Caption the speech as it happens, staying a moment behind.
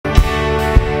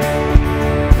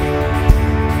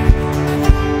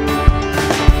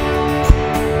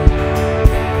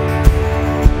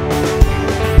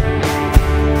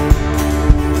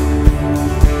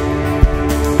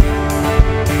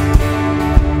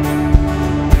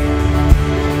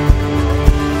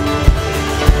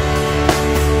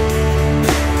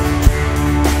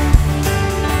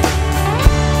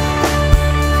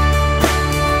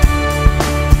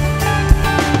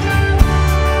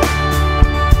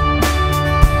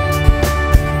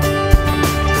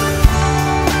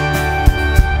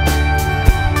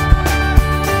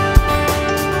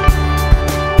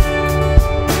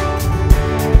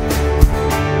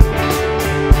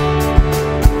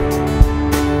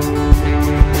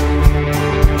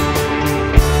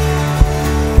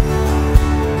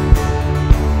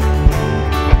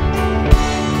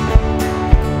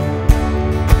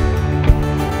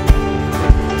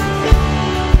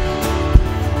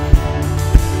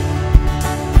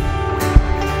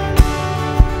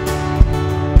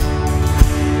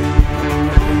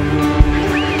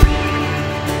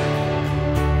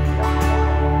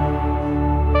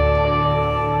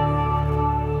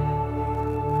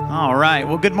All right.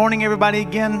 Well, good morning, everybody.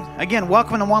 Again,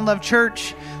 welcome to One Love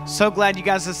Church. So glad you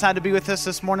guys decided to be with us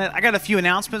this morning. I got a few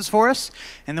announcements for us,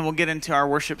 and then we'll get into our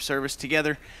worship service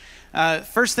together.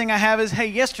 First thing I have is, hey,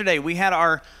 yesterday we had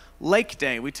our Lake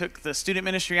Day. We took the student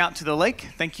ministry out to the lake.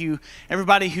 Thank you,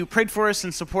 everybody who prayed for us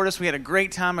and supported us. We had a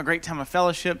great time of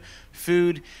fellowship,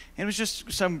 food. It was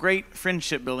just some great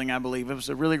friendship building, I believe. It was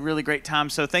a really, really great time.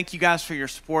 So thank you guys for your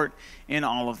support in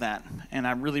all of that. And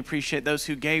I really appreciate those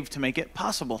who gave to make it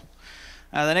possible.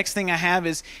 The next thing I have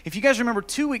is, if you guys remember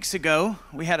 2 weeks ago,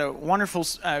 we had a wonderful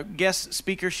guest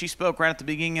speaker. She spoke right at the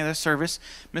beginning of the service,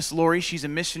 Miss Lori. She's a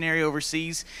missionary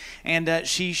overseas. And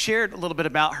she shared a little bit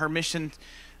about her mission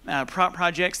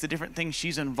projects, the different things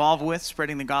she's involved with,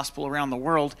 spreading the gospel around the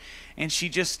world. And she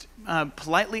just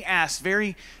politely asked,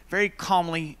 very, very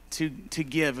calmly, to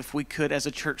give, if we could, as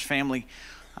a church family.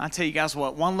 I'll tell you guys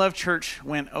what, One Love Church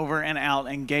went over and out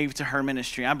and gave to her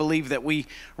ministry. I believe that we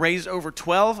raised over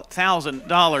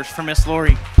 $12,000 for Miss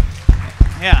Lori.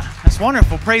 Yeah, that's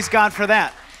wonderful. Praise God for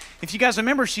that. If you guys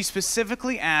remember, she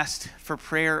specifically asked for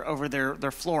prayer over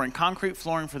their flooring, concrete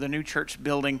flooring for the new church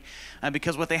building,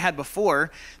 because what they had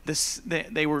before,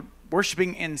 they were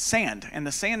worshiping in sand, and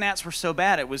the sand gnats were so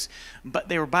bad but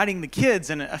they were biting the kids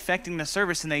and affecting the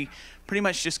service, and they pretty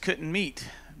much just couldn't meet.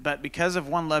 But because of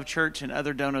One Love Church and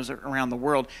other donors around the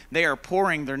world, they are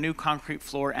pouring their new concrete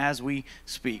floor as we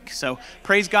speak. So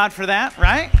praise God for that,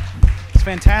 right? It's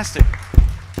fantastic.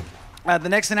 The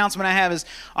next announcement I have is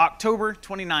October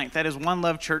 29th. That is One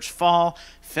Love Church Fall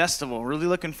Festival. Really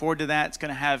looking forward to that. It's going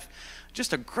to have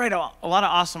just a lot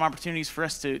of awesome opportunities for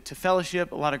us to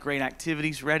fellowship, a lot of great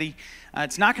activities ready.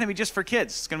 It's not going to be just for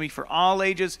kids. It's going to be for all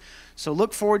ages. So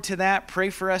look forward to that.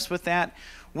 Pray for us with that.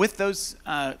 With those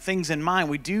things in mind,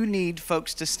 we do need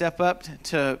folks to step up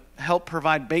to help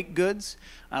provide baked goods.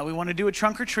 We want to do a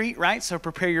trunk or treat, right? So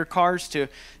prepare your cars to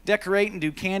decorate and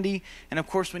do candy. And of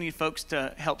course, we need folks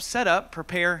to help set up,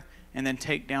 prepare, and then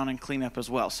take down and clean up as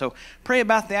well. So pray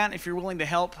about that. If you're willing to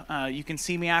help, you can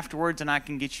see me afterwards, and I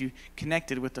can get you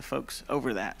connected with the folks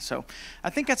over that. So I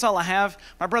think that's all I have.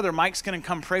 My brother Mike's going to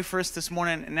come pray for us this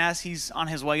morning, and as he's on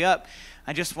his way up,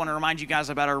 I just want to remind you guys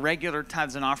about our regular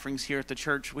tithes and offerings here at the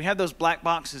church. We have those black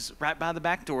boxes right by the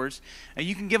back doors.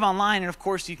 You can give online, and of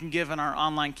course, you can give in our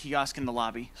online kiosk in the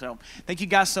lobby. So thank you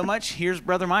guys so much. Here's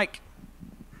Brother Mike.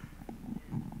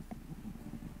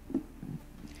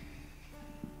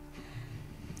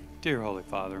 Dear Holy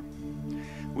Father,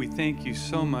 we thank you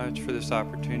so much for this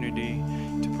opportunity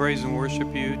to praise and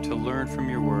worship you, to learn from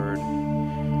your word.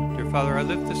 Dear Father, I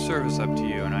lift this service up to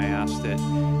you, and I ask that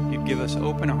you give us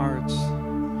open hearts.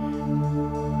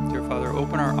 Dear Father,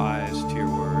 open our eyes to your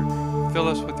word. Fill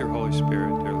us with your Holy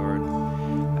Spirit, dear Lord.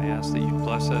 I ask that you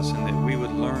bless us and that we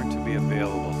would learn to be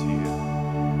available to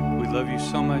you. We love you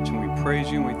so much, and we praise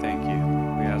you and we thank you.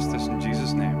 We ask this in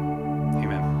Jesus' name.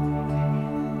 Amen.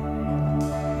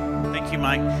 Thank you,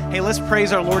 Mike. Hey, let's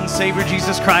praise our Lord and Savior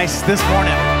Jesus Christ this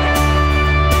morning.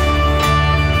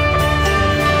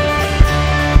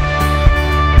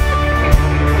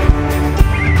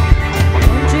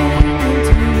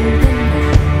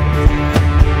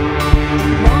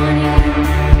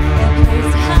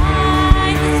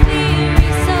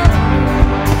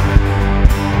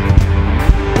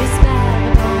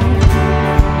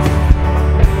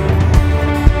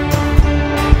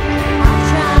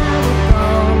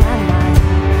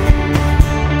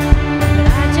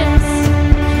 I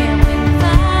just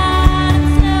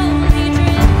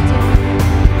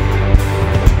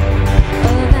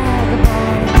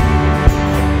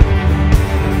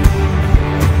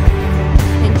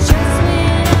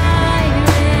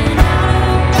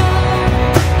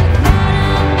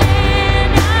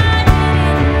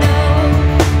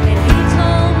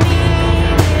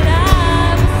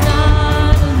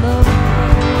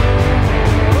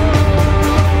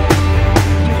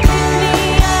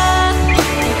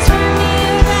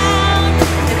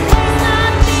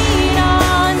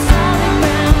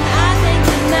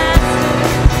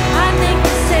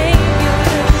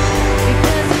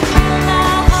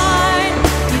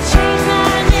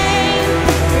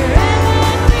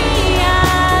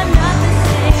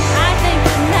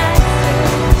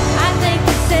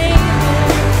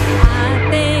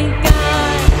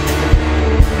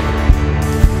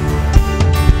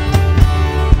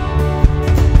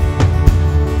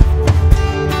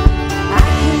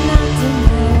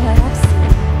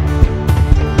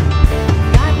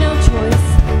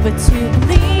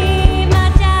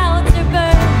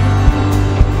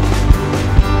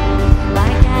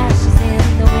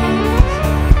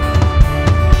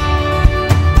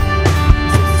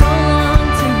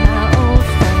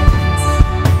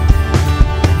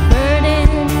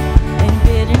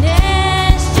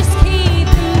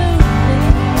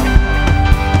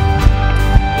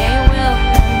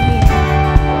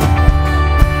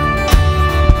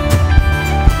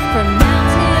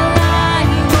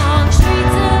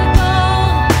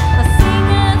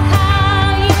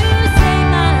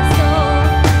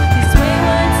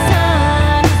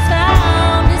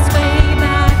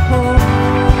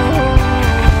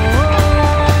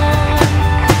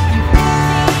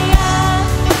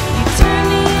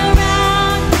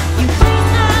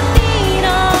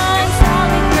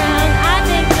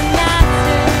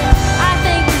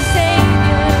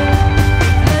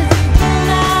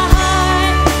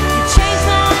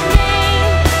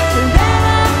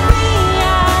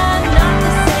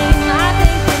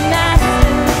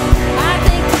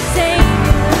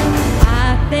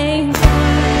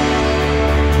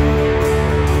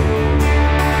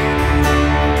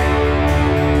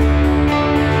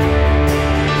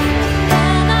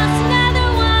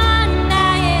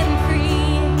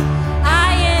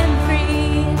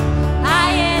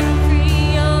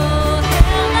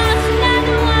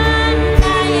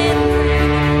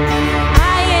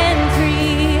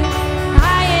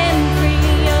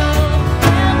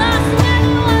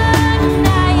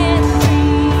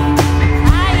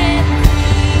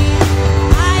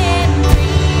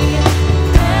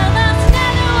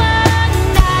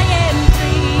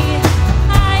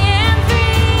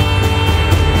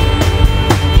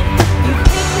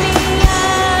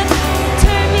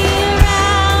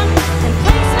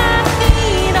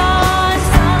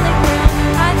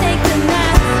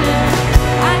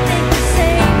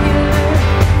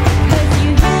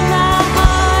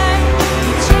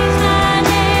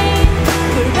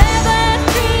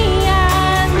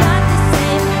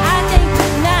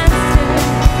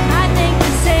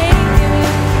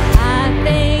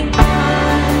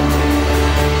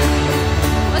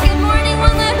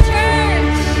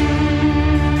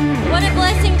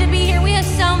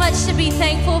to be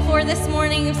thankful for this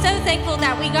morning. I'm so thankful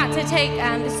that we got to take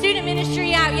the student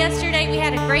ministry out yesterday. We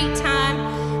had a great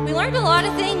time. We learned a lot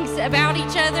of things about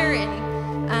each other,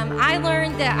 and I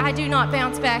learned that I do not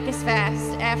bounce back as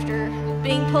fast after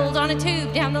being pulled on a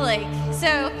tube down the lake.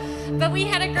 But we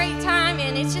had a great time,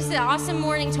 and it's just an awesome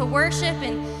morning to worship,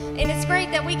 and it's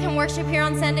great that we can worship here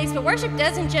on Sundays. But worship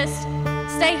doesn't just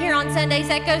stay here on Sundays.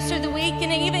 That goes through the week,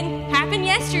 and it even happened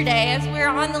yesterday as we were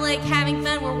on the lake having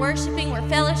fun. We're worshiping, we're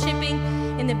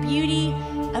fellowshipping in the beauty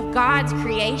of God's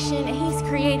creation. And He's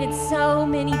created so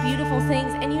many beautiful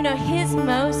things, and you know, His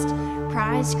most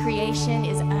prized creation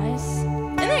is us.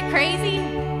 Isn't that crazy?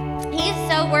 He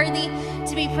is so worthy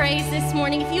to be praised this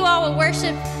morning. If you all will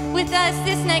worship with us,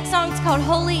 this next song is called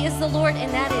Holy is the Lord,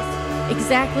 and that is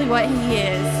exactly what He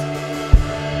is.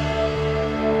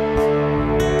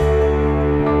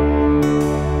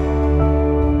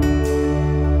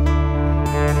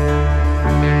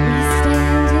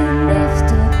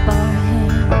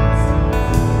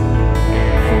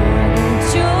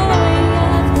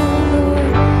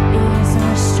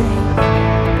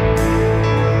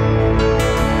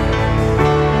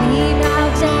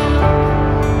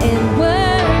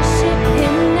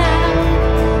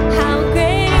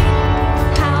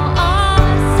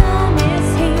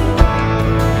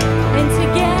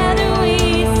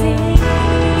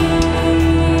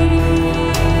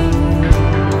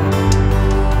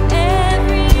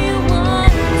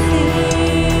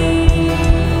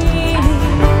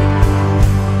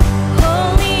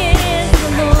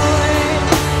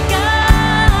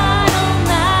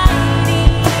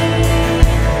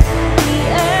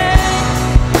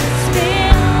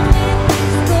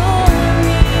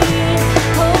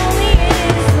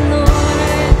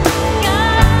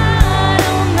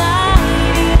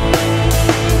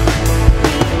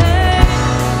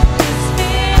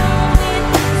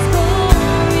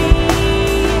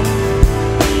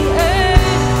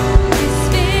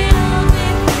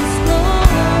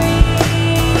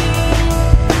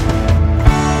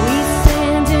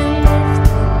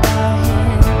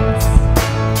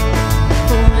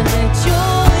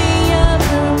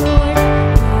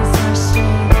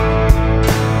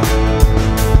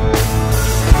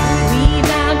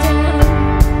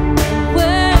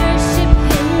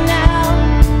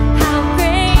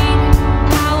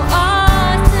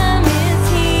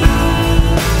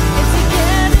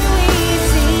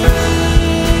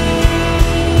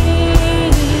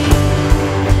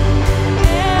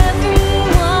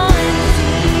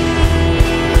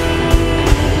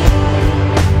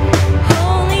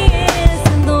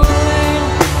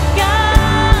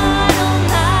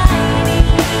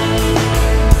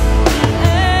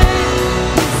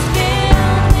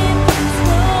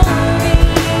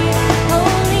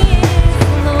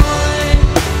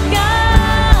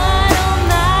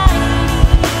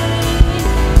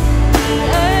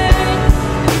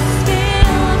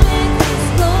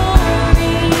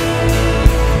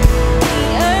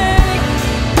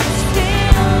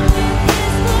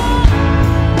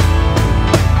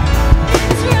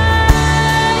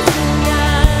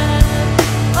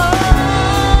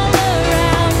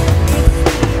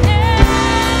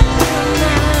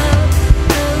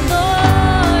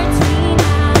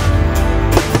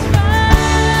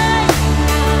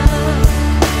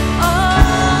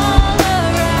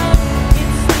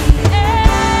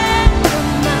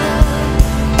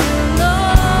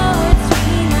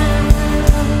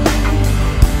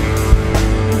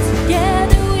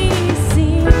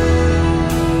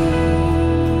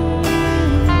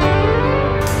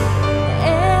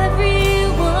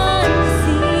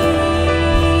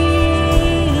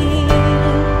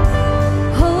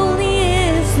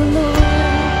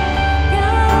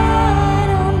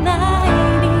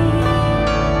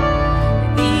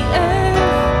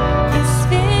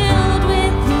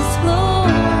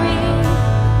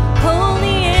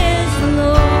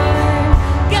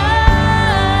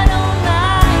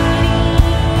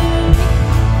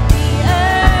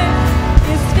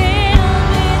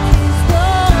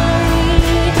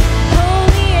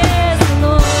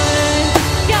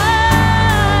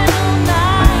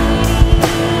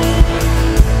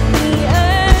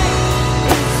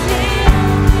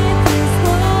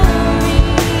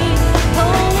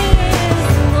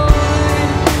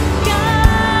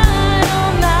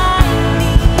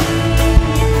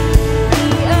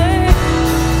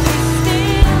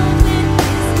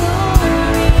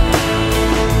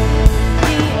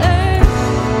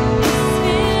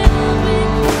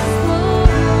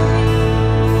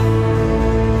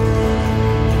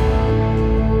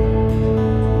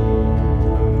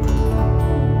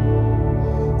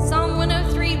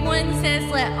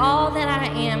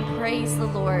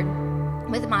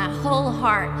 With my whole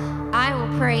heart, I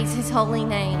will praise his holy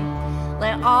name.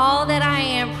 Let all that I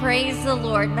am praise the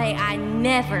Lord. May I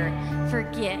never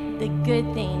forget the good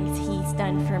things he's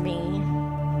done for me.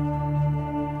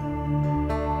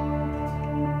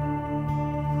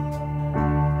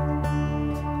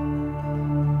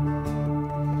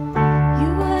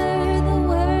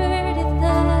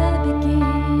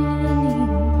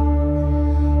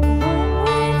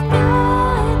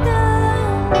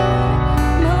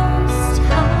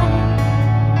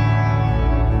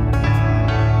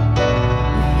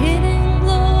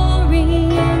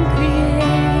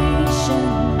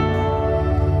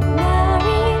 Now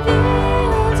reveal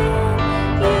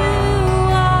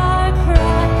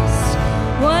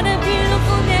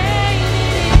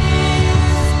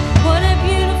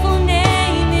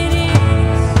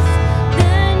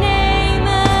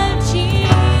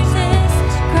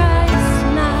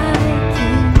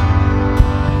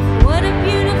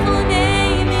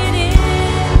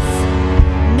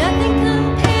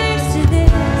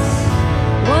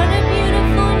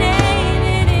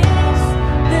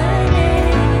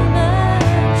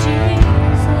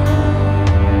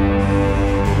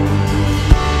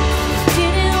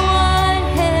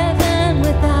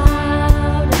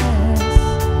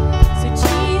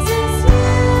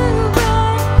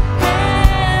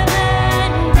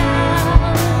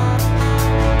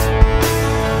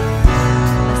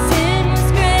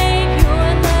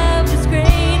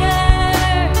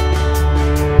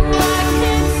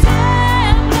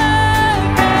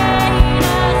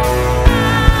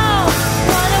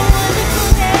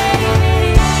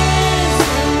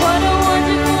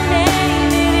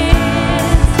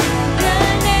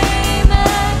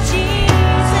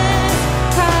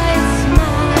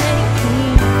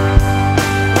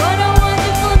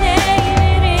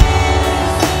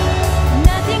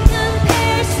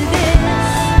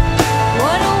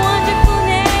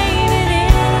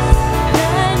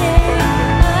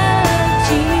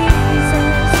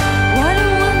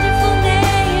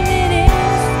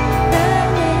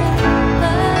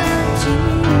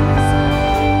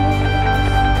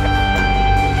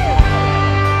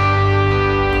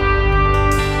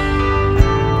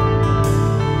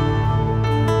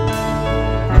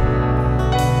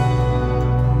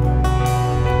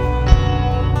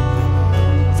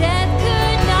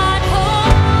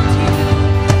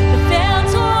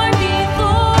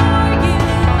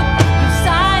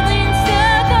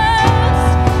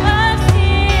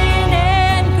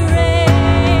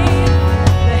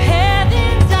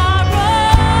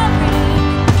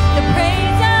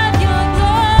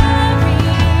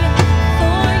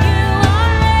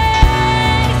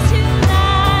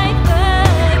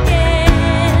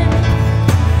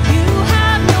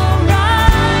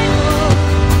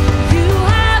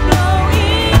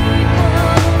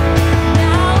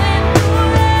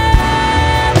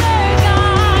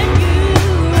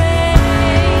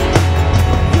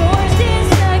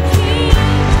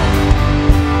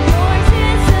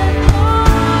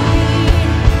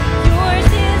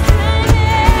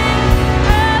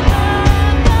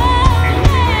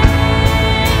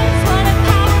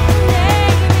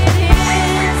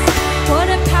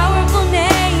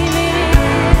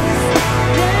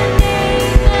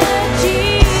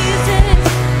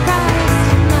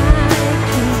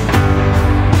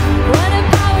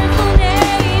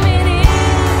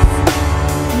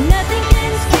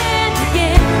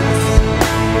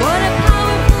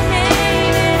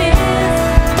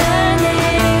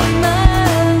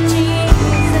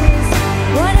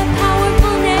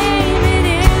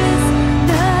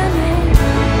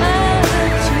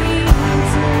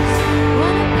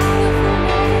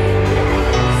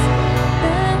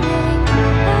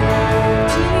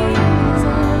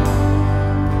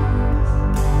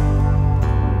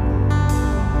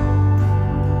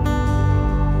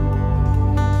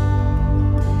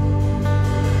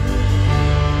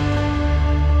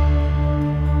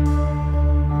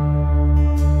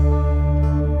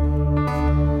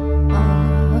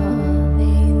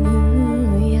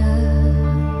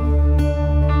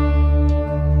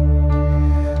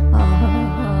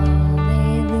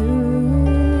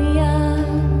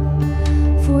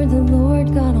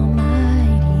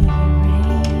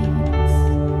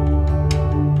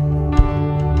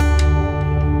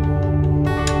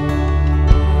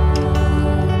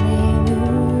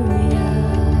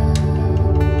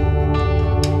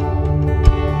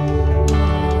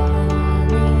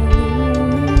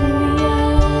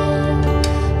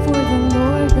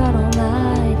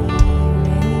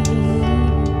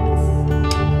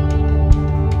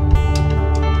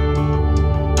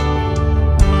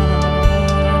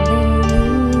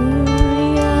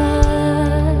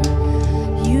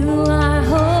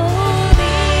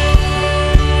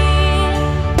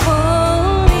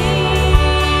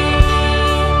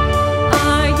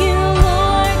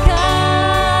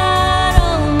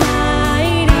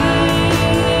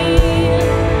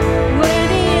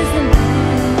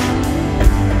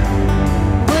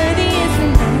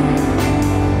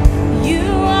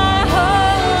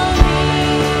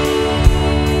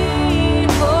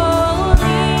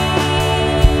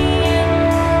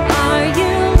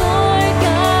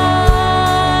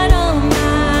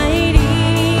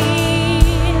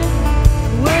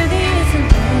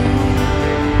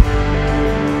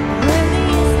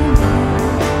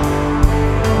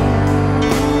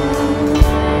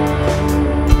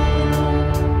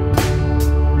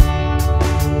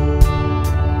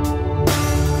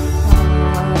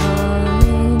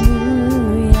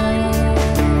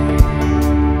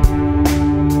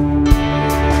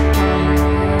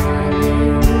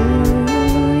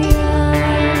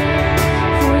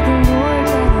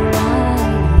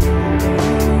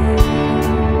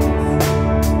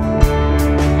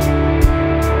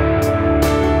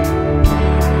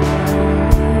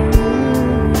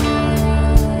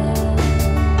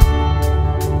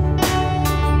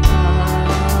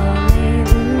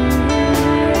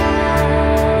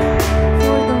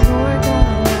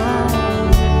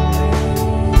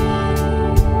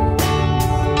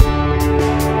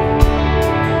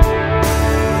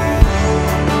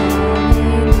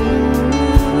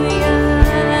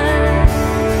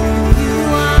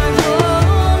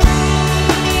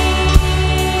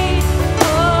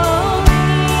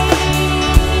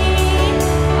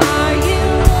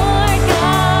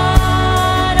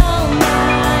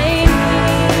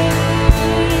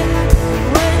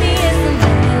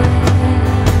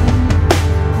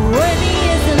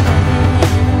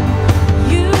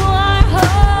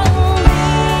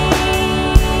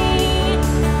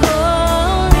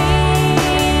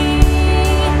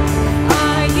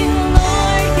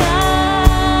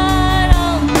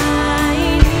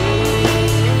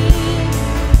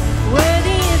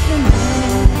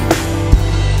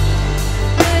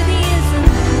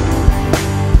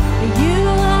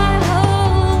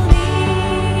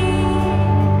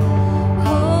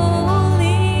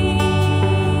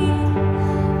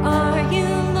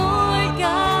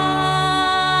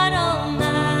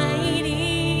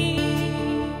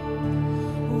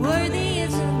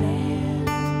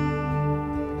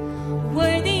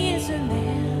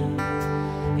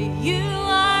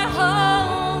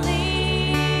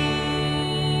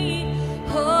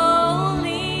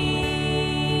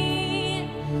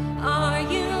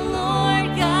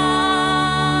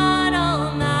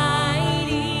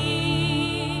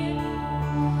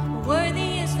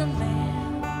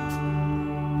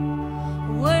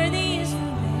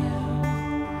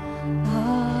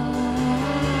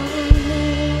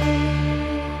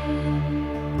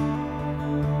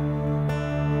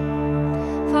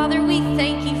we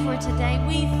thank you for today.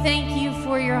 We thank you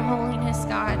for your holiness,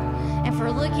 God, and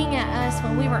for looking at us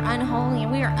when we were unholy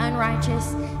and we were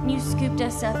unrighteous, and you scooped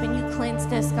us up and you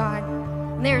cleansed us, God.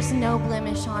 And there's no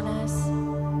blemish on us.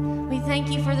 We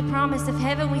thank you for the promise of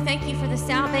heaven. We thank you for the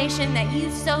salvation that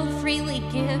you so freely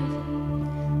give,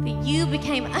 that you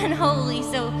became unholy,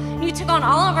 so you took on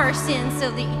all of our sins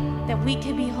so that we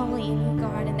could be holy in you,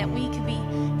 God, and that we could be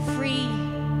free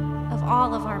of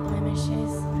all of our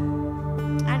blemishes.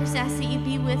 I just ask that you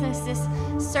be with us this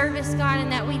service, God,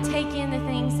 and that we take in the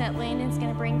things that Landon's going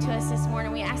to bring to us this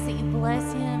morning. We ask that you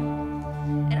bless him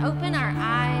and open our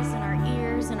eyes and our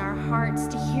ears and our hearts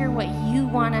to hear what you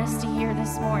want us to hear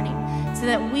this morning, so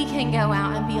that we can go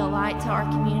out and be a light to our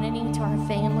community, to our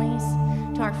families,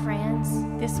 to our friends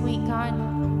this week, God.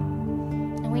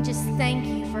 And we just thank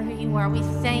you for who you are. We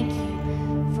thank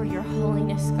you for your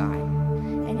holiness, God.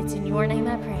 And it's in your name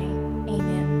I pray.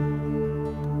 Amen.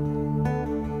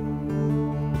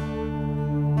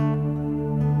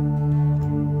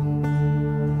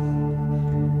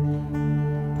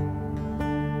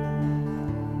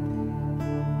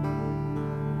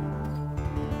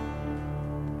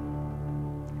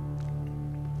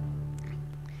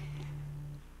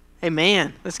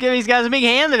 Amen. Let's give these guys a big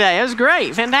hand today. That was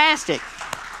great. Fantastic.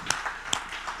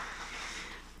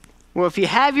 Well, if you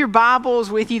have your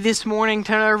Bibles with you this morning,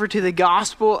 turn over to the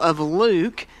Gospel of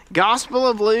Luke. Gospel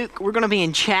of Luke, we're going to be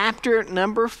in chapter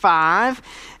number 5.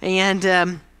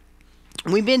 And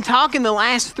we've been talking the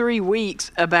last 3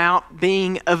 weeks about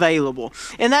being available.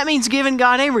 And that means giving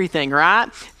God everything, right?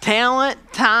 Talent,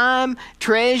 time,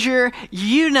 treasure,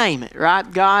 you name it,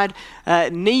 right? God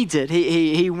needs it.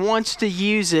 He wants to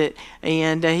use it.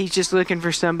 And he's just looking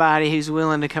for somebody who's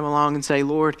willing to come along and say,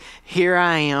 Lord, here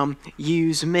I am,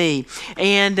 use me.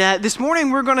 And this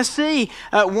morning we're going to see,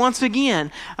 once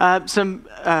again, some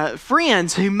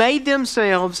friends who made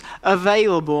themselves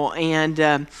available. And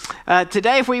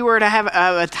today, if we were to have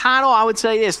a title, I would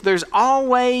say this: there's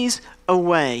always a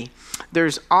way.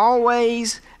 There's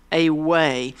always a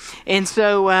way. And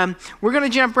so we're going to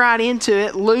jump right into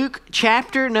it. Luke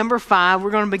chapter number 5.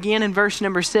 We're going to begin in verse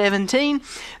number 17.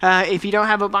 If you don't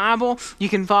have a Bible, you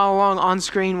can follow along on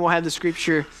screen. We'll have the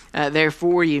scripture there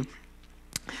for you.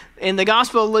 In the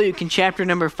Gospel of Luke, in chapter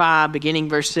number 5, beginning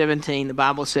verse 17, the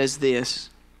Bible says this: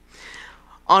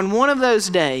 On one of those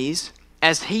days,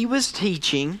 as he was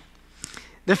teaching,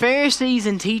 the Pharisees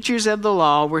and teachers of the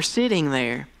law were sitting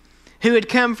there, who had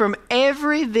come from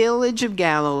every village of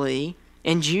Galilee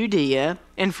and Judea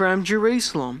and from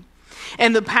Jerusalem.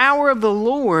 And the power of the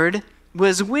Lord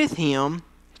was with him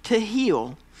to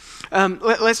heal.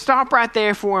 Let's stop right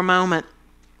there for a moment.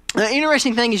 The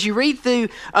interesting thing is you read through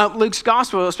Luke's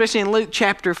gospel, especially in Luke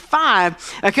chapter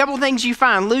 5, a couple of things you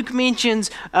find. Luke mentions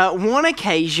one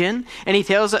occasion, and he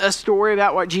tells a story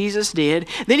about what Jesus did.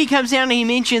 Then he comes down and he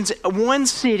mentions one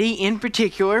city in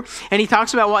particular, and he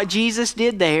talks about what Jesus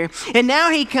did there. And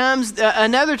now he comes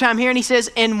another time here and he says,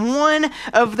 in one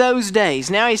of those days.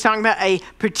 Now he's talking about a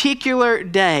particular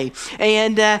day.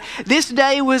 And this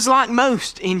day was like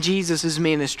most in Jesus'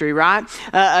 ministry, right?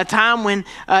 A time when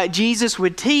Jesus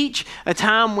would teach, a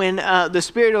time when the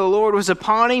Spirit of the Lord was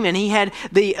upon him and he had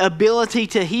the ability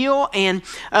to heal. And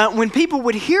when people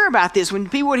would hear about this, when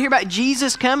people would hear about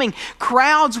Jesus coming,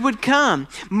 crowds would come,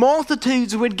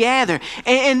 multitudes would gather.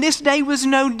 And this day was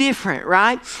no different,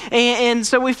 right? And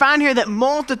so we find here that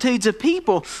multitudes of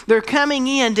people, they're coming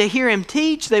in to hear him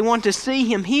teach. They want to see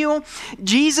him heal.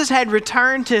 Jesus had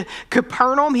returned to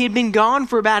Capernaum. He had been gone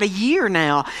for about a year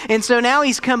now. And so now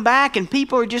he's come back and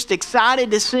people are just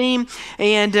excited to see him.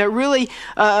 And really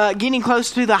getting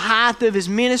close to the height of his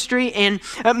ministry. And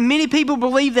many people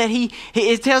believe that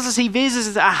it tells us he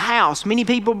visits a house. Many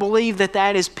people believe that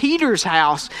that is Peter's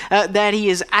house that he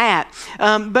is at.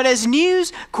 But as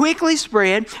news quickly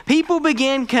spread, people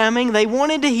began coming. They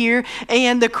wanted to hear,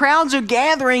 and the crowds are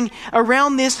gathering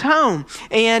around this home.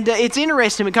 And it's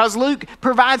interesting because Luke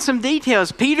provides some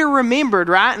details. Peter remembered,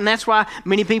 right? And that's why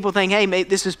many people think, hey,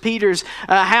 this is Peter's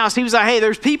house. He was like, hey,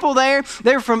 there's people there.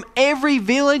 They're from every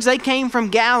village. They came from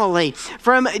Galilee,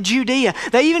 from Judea.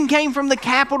 They even came from the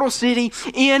capital city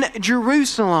in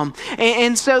Jerusalem.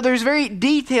 And so there's very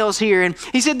details here. And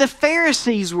he said the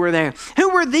Pharisees were there. Who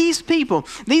were these people?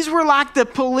 These were like the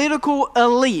political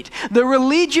elite, the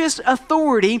religious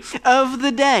authority of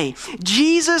the day.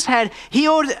 Jesus had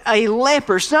healed a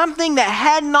leper, something that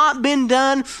had not been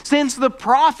done since the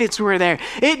prophets were there.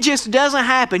 It just doesn't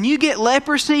happen. You get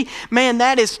leprosy, man,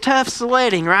 that is tough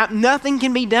sledding, right? Nothing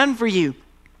can be done for you.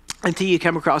 until you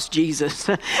come across Jesus.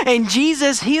 And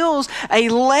Jesus heals a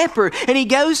leper, and he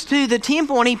goes to the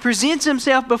temple and he presents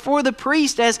himself before the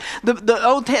priest as the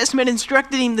Old Testament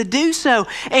instructed him to do so.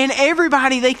 And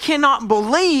everybody, they cannot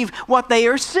believe what they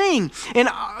are seeing. And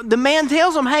the man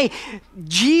tells them, hey,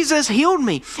 Jesus healed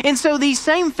me. And so these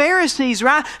same Pharisees,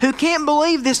 right, who can't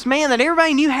believe this man that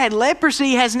everybody knew had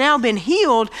leprosy has now been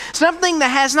healed, something that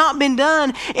has not been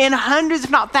done in hundreds, if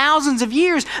not thousands of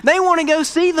years, they want to go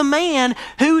see the man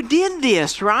who did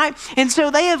this, right? And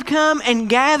so they have come and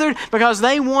gathered because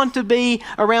they want to be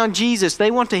around Jesus.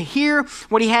 They want to hear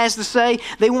what he has to say.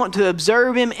 They want to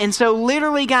observe him. And so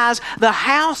literally, guys, the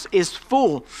house is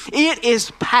full. It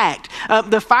is packed.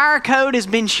 The fire code has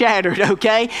been shattered,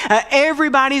 okay?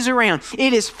 Everybody's around.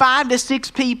 It is 5 to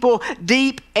 6 people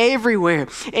deep everywhere.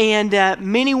 And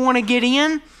many want to get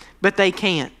in, but they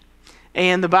can't.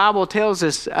 And the Bible tells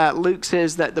us, Luke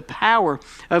says that the power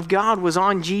of God was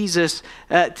on Jesus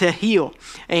to heal.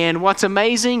 And what's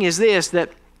amazing is this, that,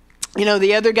 you know,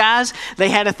 the other guys, they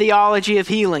had a theology of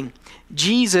healing.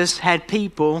 Jesus had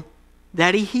people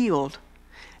that he healed.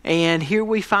 And here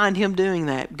we find him doing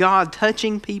that. God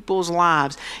touching people's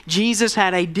lives. Jesus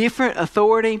had a different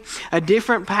authority, a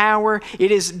different power. It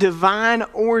is divine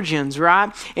origins,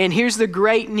 right? And here's the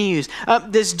great news.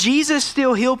 Does Jesus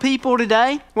still heal people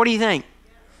today? What do you think?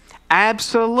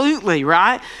 Absolutely,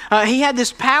 right? He had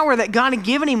this power that God had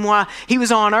given him while he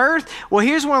was on earth. Well,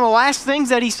 here's one of the last things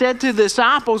that he said to the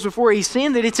disciples before he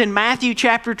ascended. It's in Matthew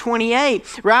chapter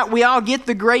 28, right? We all get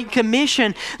the Great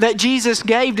Commission that Jesus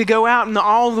gave to go out into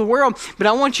all the world. But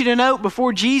I want you to note,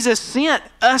 before Jesus sent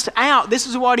us out, this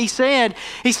is what he said.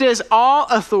 He says, all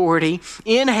authority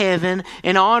in heaven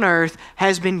and on earth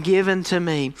has been given to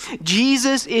me.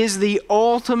 Jesus is the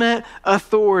ultimate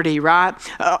authority, right?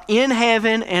 In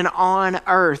heaven and on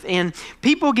earth. And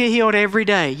people get healed every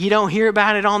day. You don't hear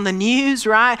about it on the news,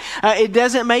 right? It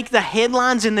doesn't make the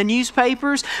headlines in the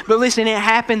newspapers, but listen, it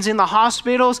happens in the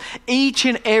hospitals each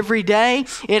and every day.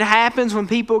 It happens when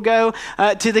people go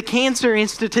to the cancer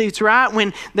institutes, right?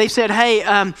 When they said,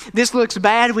 hey, this looks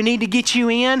bad, we need to get you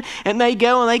in. And they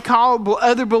go and they call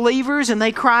other believers and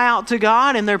they cry out to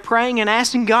God and they're praying and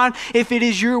asking God, if it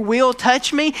is your will,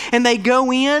 touch me. And they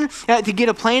go in to get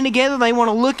a plan together. They want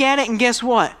to look at it, and guess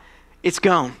what? It's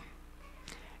gone.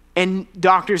 And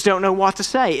doctors don't know what to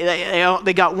say.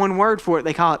 They got one word for it.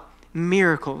 They call it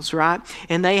miracles, right?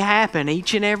 And they happen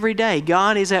each and every day.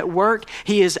 God is at work.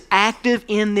 He is active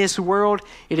in this world.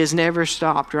 It has never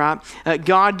stopped, right?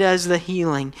 God does the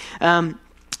healing.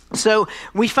 So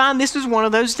we find this is one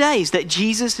of those days that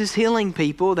Jesus is healing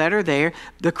people that are there.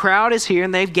 The crowd is here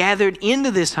and they've gathered into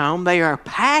this home. They are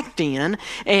packed in,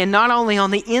 and not only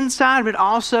on the inside, but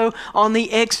also on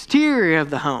the exterior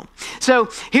of the home. So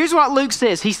here's what Luke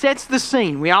says. He sets the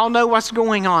scene. We all know what's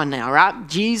going on now, right?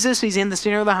 Jesus, he's in the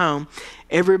center of the home.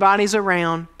 Everybody's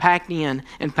around, packed in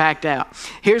and packed out.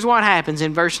 Here's what happens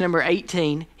in verse number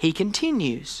 18. He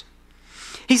continues.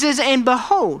 He says, and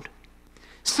behold,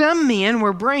 some men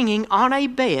were bringing on a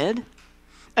bed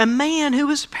a man who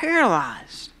was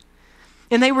paralyzed,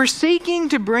 and they were seeking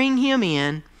to bring him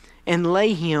in and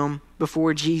lay him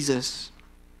before Jesus.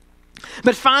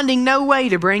 But finding no way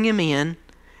to bring him in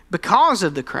because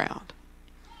of the crowd,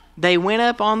 they went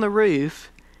up on the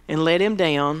roof and let him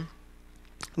down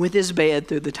with his bed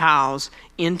through the tiles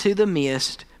into the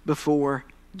midst before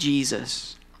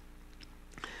Jesus.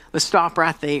 Let's stop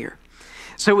right there.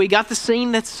 So we got the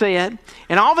scene that's set,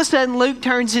 and all of a sudden Luke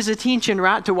turns his attention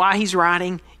right to why he's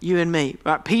writing you and me.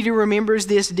 Right? Peter remembers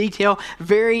this detail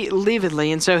very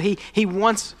lividly, and so he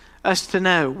wants us to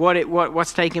know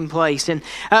what's taking place. And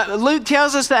Luke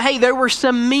tells us that, hey, there were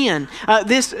some men.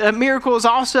 This miracle is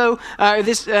also,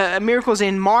 miracle's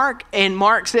in Mark, and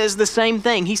Mark says the same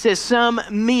thing. He says some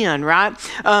men, right?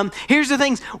 Here's the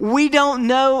things. We don't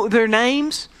know their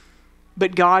names,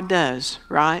 but God does,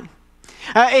 right?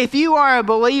 If you are a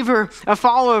believer, a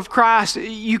follower of Christ,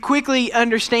 you quickly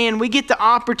understand we get the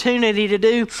opportunity to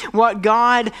do what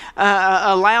God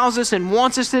allows us and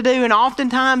wants us to do. And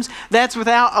oftentimes that's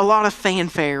without a lot of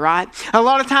fanfare, right? A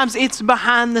lot of times it's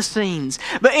behind the scenes.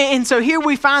 And so here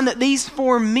we find that these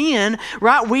 4 men,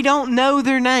 right, we don't know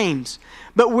their names,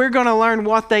 but we're going to learn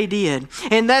what they did.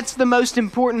 And that's the most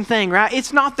important thing, right?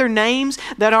 It's not their names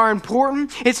that are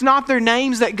important. It's not their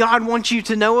names that God wants you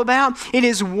to know about. It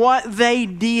is what they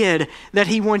did that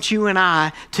he wants you and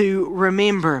I to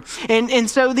remember. And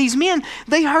so these men,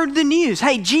 they heard the news.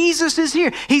 Hey, Jesus is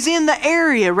here. He's in the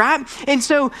area, right? And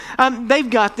so they've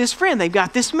got this friend. They've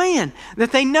got this man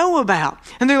that they know about.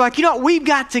 And they're like, we've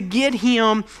got to get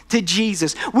him to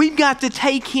Jesus. We've got to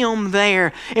take him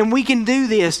there. And we can do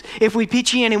this if we pick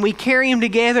pitch in and we carry him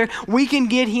together, we can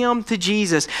get him to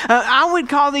Jesus. I would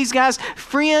call these guys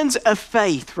friends of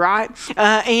faith, right?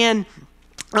 And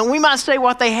we might say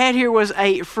what they had here was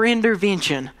a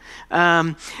friendervention.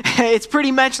 It's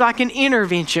pretty much like an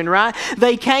intervention, right?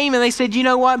 They came and they said, you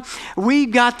know what?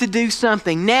 We've got to do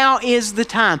something. Now is the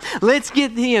time. Let's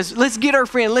get our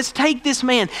friend. Let's take this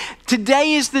man.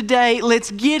 Today is the day. Let's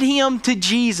get him to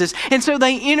Jesus. And so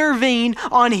they intervened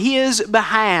on his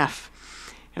behalf.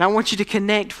 And I want you to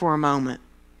connect for a moment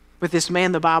with this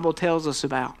man the Bible tells us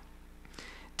about.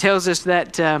 It tells us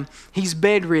that he's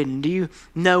bedridden. Do you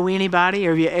know anybody, or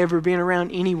have you ever been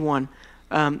around anyone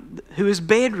who is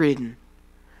bedridden?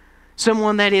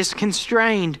 Someone that is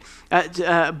constrained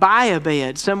by a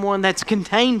bed, someone that's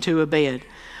contained to a bed.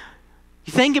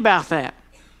 You think about that.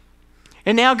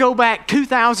 And now go back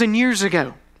 2,000 years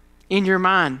ago in your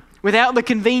mind, without the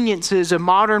conveniences of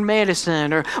modern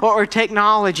medicine or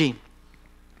technology.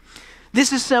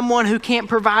 This is someone who can't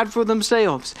provide for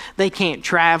themselves. They can't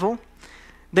travel.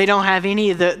 They don't have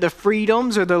any of the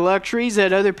freedoms or the luxuries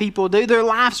that other people do. Their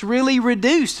life's really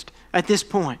reduced at this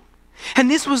point.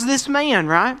 And this was this man,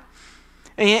 right?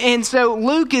 And so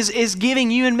Luke is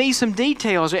giving you and me some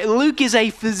details. Luke is a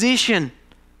physician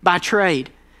by trade.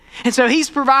 And so he's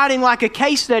providing like a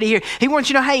case study here. He wants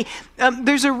you to know, hey,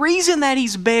 there's a reason that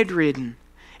he's bedridden.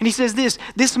 And he says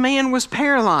this man was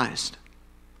paralyzed.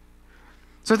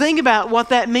 So think about what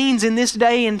that means in this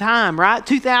day and time, right?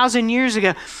 2,000 years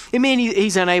ago, it meant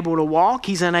he's unable to walk.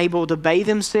 He's unable to bathe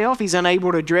himself. He's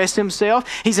unable to dress himself.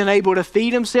 He's unable to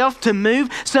feed himself, to move.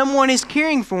 Someone is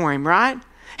caring for him, right?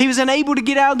 He was unable to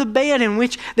get out of the bed in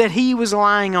which that he was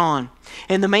lying on.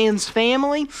 And the man's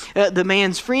family, the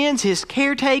man's friends, his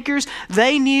caretakers,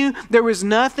 they knew there was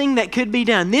nothing that could be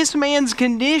done. This man's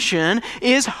condition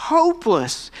is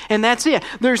hopeless. And that's it.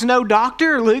 There's no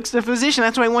doctor. Luke's the physician.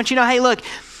 That's why I want you to know, hey, look,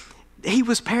 he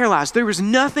was paralyzed. There was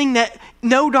nothing that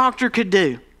no doctor could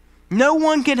do. No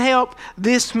one could help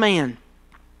this man.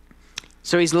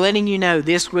 So he's letting you know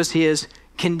this was his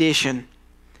condition.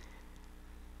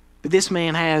 But this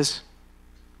man has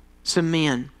some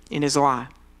men in his life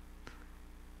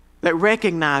that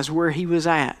recognized where he was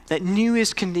at, that knew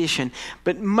his condition.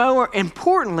 But more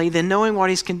importantly than knowing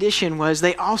what his condition was,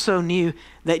 they also knew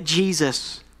that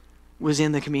Jesus was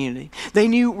in the community. They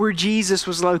knew where Jesus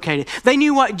was located. They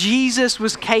knew what Jesus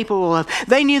was capable of.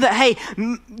 They knew that, hey,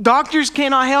 doctors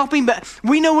cannot help him, but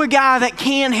we know a guy that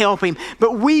can help him,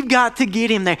 but we've got to get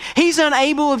him there. He's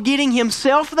unable of getting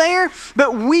himself there,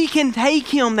 but we can take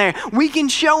him there. We can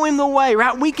show him the way,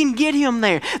 right? We can get him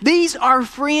there. These are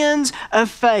friends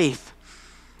of faith.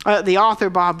 The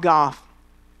author, Bob Goff,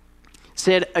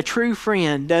 said, a true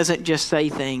friend doesn't just say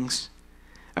things.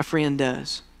 A friend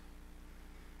does.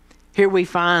 Here we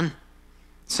find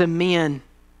some men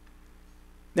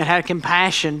that had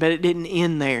compassion, but it didn't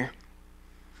end there.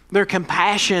 Their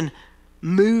compassion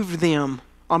moved them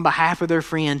on behalf of their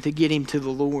friend to get him to the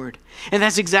Lord. And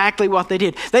that's exactly what they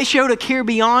did. They showed a care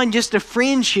beyond just a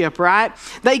friendship, right?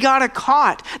 They got a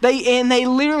cot.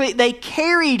 They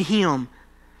carried him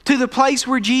to the place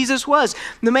where Jesus was.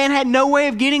 The man had no way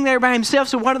of getting there by himself,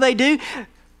 so what do?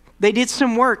 They did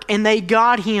some work and they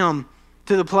got him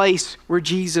to the place where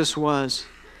Jesus was.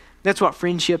 That's what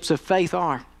friendships of faith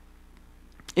are.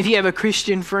 If you have a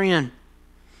Christian friend,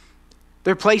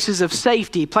 they're places of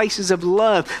safety, places of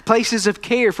love, places of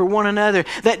care for one another,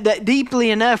 that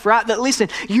deeply enough, right, that listen,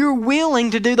 you're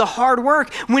willing to do the hard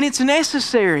work when it's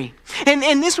necessary.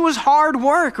 And this was hard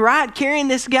work, right, carrying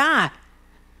this guy.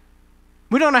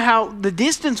 We don't know how the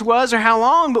distance was or how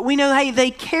long, but we know, hey,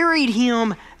 they carried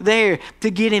him there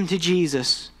to get him to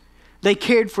Jesus. They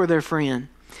cared for their friend.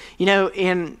 You know,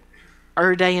 in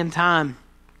our day and time,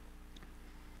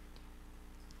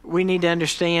 we need to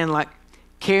understand, like,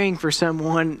 caring for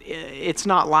someone, it's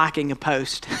not liking a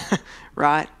post,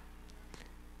 right?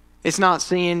 It's not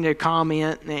seeing a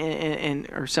comment and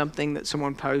or something that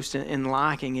someone posts and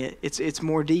liking it. It's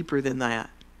more deeper than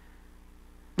that.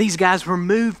 These guys were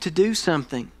moved to do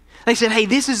something. They said, hey,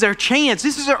 this is our chance.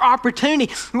 This is our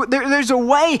opportunity. There's a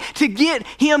way to get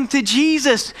him to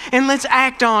Jesus, and let's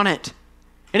act on it.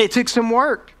 And it took some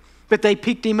work, but they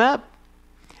picked him up,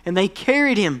 and they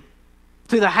carried him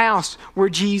to the house where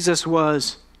Jesus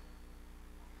was.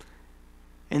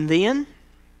 And then,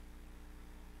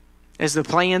 as the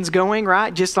plan's going,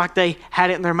 right? Just like they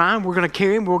had it in their mind, we're going to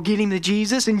carry him, we'll get him to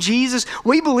Jesus. And Jesus,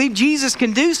 we believe Jesus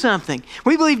can do something.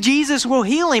 We believe Jesus will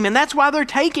heal him, and that's why they're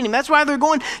taking him. That's why they're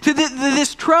going to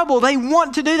this trouble. They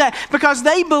want to do that because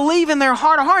they believe in their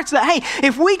heart of hearts that, hey,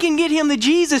 if we can get him to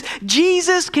Jesus,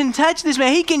 Jesus can touch this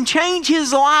man. He can change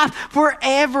his life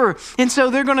forever. And so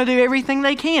they're going to do everything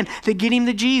they can to get him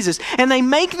to Jesus. And they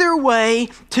make their way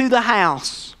to the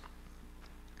house.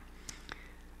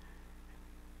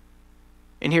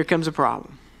 And here comes a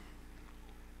problem.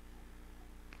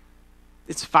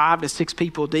 It's 5 to 6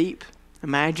 people deep.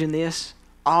 Imagine this,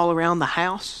 all around the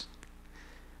house.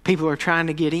 People are trying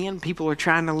to get in. People are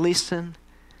trying to listen.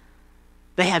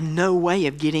 They have no way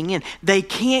of getting in. They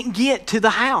can't get to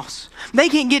the house. They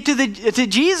can't get to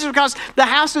Jesus because the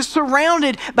house is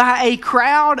surrounded by a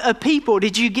crowd of people.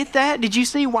 Did you get that? Did you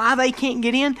see why they can't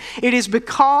get in? It is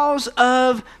because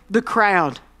of the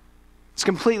crowd. It's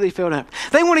completely filled up.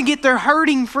 They want to get their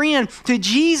hurting friend to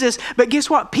Jesus, but guess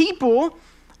what? People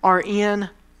are in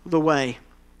the way.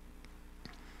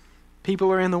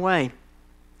 People are in the way.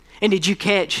 And did you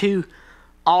catch who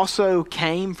also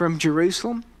came from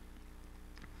Jerusalem?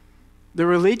 The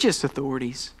religious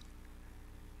authorities.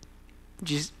 Did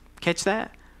you catch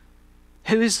that?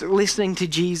 Who is listening to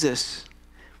Jesus?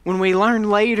 When we learn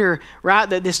later, right,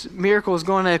 that this miracle is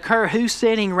going to occur, who's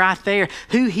sitting right there?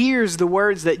 Who hears the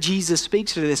words that Jesus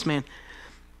speaks to this man?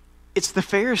 It's the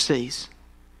Pharisees.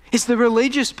 It's the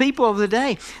religious people of the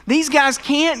day. These guys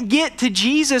can't get to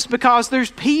Jesus because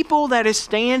there's people that is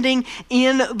standing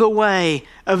in the way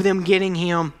of them getting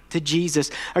him to Jesus.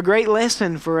 A great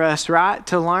lesson for us, right,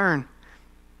 to learn.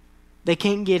 They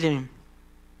can't get him.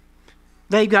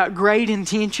 They've got great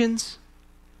intentions.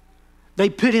 They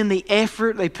put in the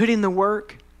effort. They put in the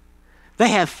work. They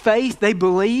have faith. They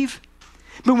believe.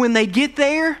 But when they get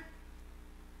there,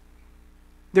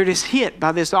 they're just hit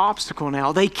by this obstacle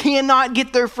now. They cannot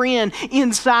get their friend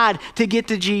inside to get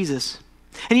to Jesus.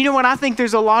 And you know what? I think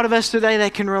there's a lot of us today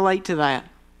that can relate to that.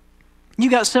 You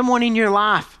got someone in your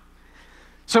life,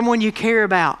 someone you care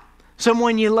about,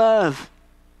 someone you love,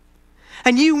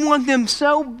 and you want them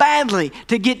so badly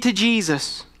to get to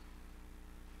Jesus.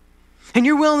 And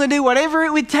you're willing to do whatever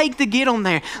it would take to get them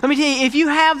there. Let me tell you, if you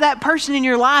have that person in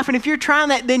your life, and if you're trying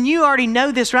that, then you already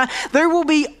know this, right? There will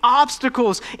be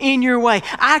obstacles in your way.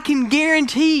 I can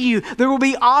guarantee you there will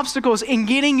be obstacles in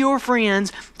getting your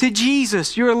friends to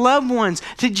Jesus, your loved ones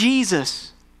to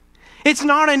Jesus. It's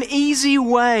not an easy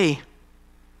way,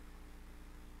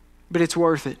 but it's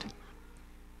worth it.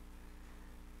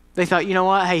 They thought, you know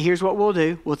what? Hey, here's what we'll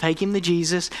do. We'll take him to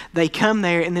Jesus. They come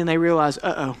there, and then they realize,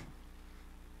 uh-oh.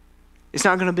 It's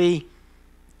not going to be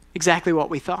exactly what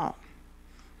we thought.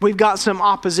 We've got some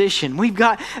opposition. We've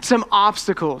got some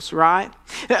obstacles, right?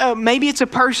 Maybe it's a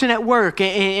person at work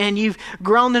and you've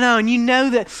grown to know and you know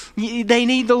that they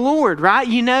need the Lord, right?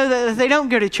 You know that they don't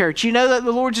go to church. You know that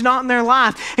the Lord's not in their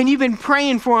life. And you've been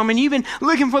praying for them and you've been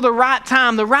looking for the right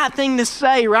time, the right thing to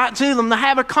say, right to them, to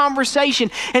have a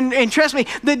conversation. And trust me,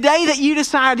 the day that you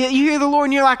decide, that you hear the Lord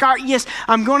and you're like, all right, yes,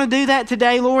 I'm going to do that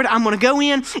today, Lord. I'm going to go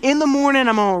in the morning.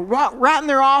 I'm going to right in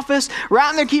their office, right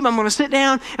in their keep. I'm going to sit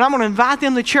down and I'm going to invite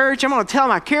them to church. I'm going to tell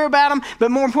them I care about them, but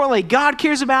more importantly, God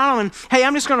cares about them. And hey,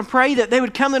 I'm just going to pray that they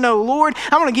would come to know the Lord.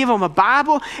 I'm going to give them a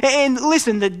Bible. And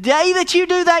listen, the day that you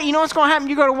do that, you know what's going to happen?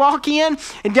 You're going to walk in,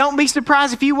 and don't be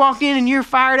surprised if you walk in and you're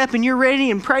fired up and you're ready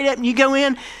and prayed up and you go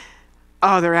in.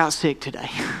 Oh, they're out sick today.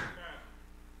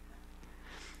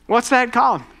 What's that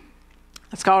called?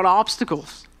 It's called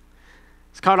obstacles.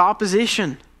 It's called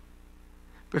opposition.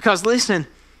 Because listen,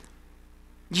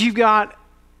 you've got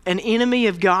an enemy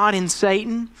of God in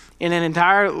Satan and an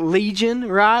entire legion,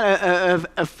 right,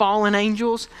 of fallen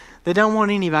angels that don't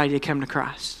want anybody to come to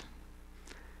Christ.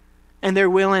 And they're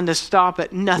willing to stop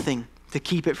at nothing to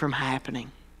keep it from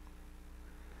happening.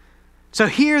 So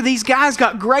here these guys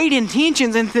got great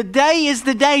intentions, and today is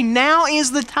the day. Now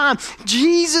is the time.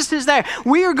 Jesus is there.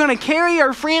 We are going to carry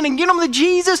our friend and get them to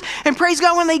Jesus, and praise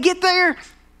God, when they get there,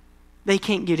 they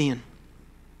can't get in.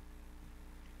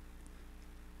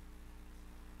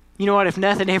 You know what? If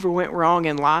nothing ever went wrong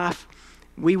in life,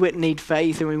 we wouldn't need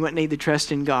faith and we wouldn't need the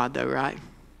trust in God, though, right?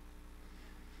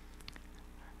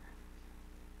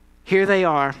 Here they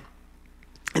are,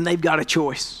 and they've got a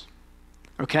choice.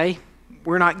 Okay?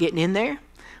 We're not getting in there.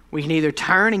 We can either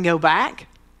turn and go back,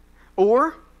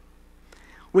 or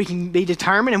we can be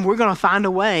determined and we're going to find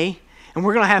a way, and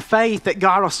we're going to have faith that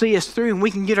God will see us through and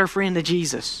we can get our friend to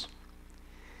Jesus.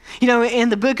 You know, in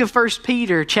the book of 1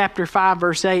 Peter, chapter 5,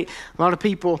 verse 8, a lot of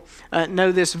people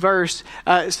know this verse.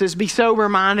 It says, be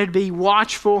sober-minded, be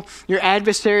watchful. Your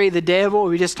adversary, the devil,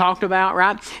 we just talked about,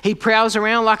 right? He prowls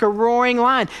around like a roaring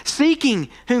lion, seeking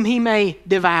whom he may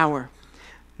devour.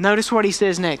 Notice what he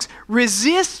says next.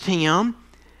 Resist him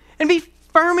and be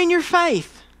firm in your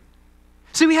faith.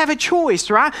 See, we have a choice,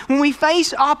 right? When we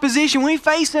face opposition, when we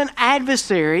face an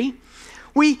adversary,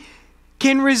 we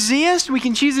can resist, we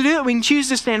can choose to do it, we can choose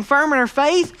to stand firm in our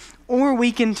faith, or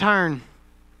we can turn.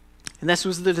 And this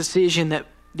was the decision that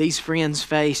these friends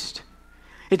faced.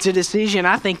 It's a decision,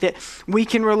 I think, that we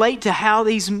can relate to how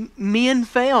these men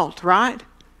felt, right?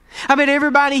 I bet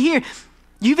everybody here,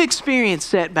 you've experienced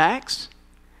setbacks,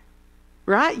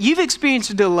 right? You've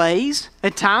experienced delays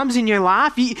at times in your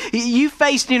life. You've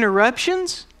faced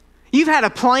interruptions. You've had a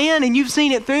plan and you've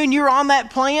seen it through and you're on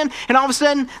that plan and all of a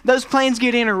sudden those plans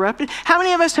get interrupted. How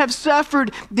many of us have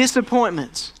suffered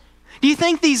disappointments? Do you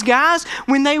think these guys,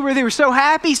 when they were so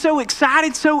happy, so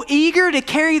excited, so eager to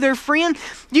carry their friend,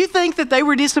 do you think that they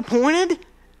were disappointed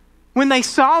when they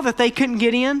saw that they couldn't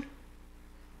get in?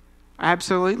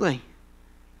 Absolutely.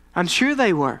 I'm sure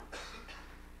they were.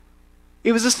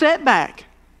 It was a setback.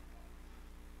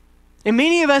 And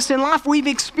many of us in life, we've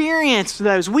experienced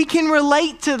those. We can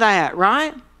relate to that,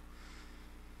 right?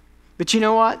 But you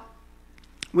know what?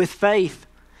 With faith,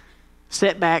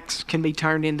 setbacks can be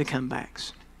turned into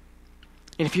comebacks.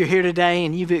 And if you're here today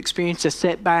and you've experienced a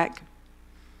setback,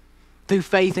 through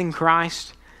faith in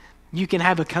Christ, you can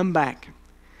have a comeback.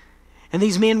 And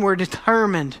these men were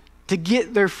determined to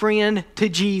get their friend to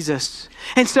Jesus.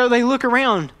 And so they look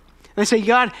around. They say,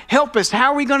 God, help us.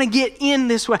 How are we going to get in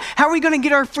this way? How are we going to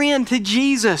get our friend to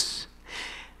Jesus?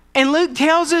 And Luke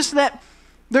tells us that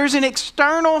there's an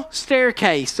external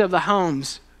staircase of the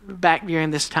homes back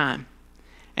during this time.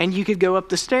 And you could go up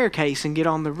the staircase and get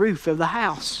on the roof of the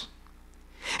house.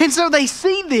 And so they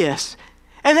see this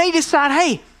and they decide,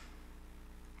 hey,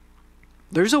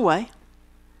 there's a way.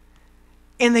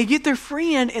 And they get their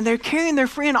friend and they're carrying their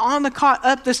friend on the cot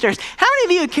up the stairs. How many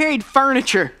of you have carried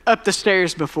furniture up the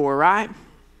stairs before, right?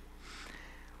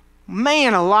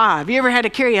 Man alive. You ever had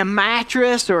to carry a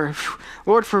mattress or,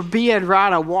 Lord forbid,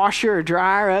 right, a washer or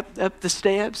dryer up the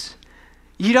steps?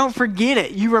 You don't forget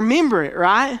it. You remember it,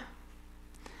 right?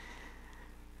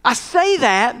 I say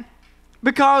that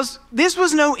because this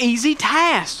was no easy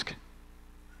task.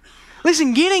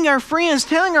 Listen, getting our friends,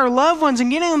 telling our loved ones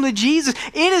and getting them to Jesus,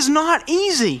 it is not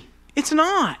easy. It's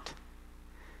not.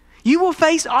 You will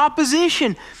face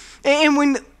opposition. And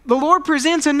when the Lord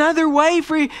presents another way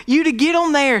for you to get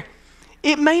them there,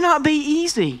 it may not be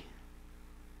easy.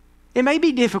 It may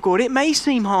be difficult. It may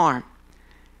seem hard.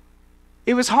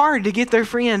 It was hard to get their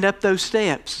friend up those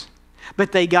steps,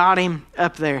 but they got him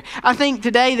up there. I think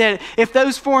today that if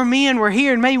those four men were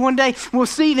here and maybe one day we'll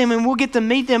see them and we'll get to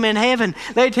meet them in heaven,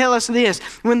 they'd tell us this: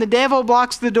 when the devil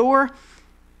blocks the door,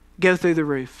 go through the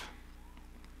roof.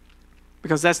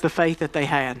 Because that's the faith that they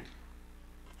had.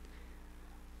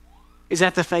 Is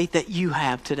that the faith that you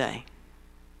have today?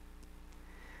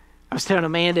 I was telling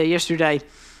Amanda yesterday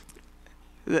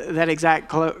that exact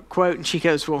quote, and she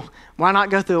goes, well, why not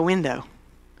go through a window?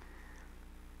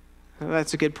 Well,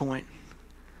 that's a good point.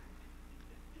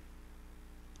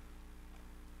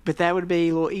 But that would be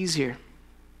a little easier.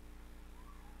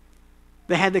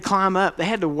 They had to climb up. They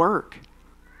had to work.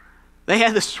 They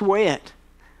had to sweat.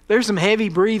 There's some heavy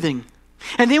breathing.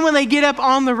 And then when they get up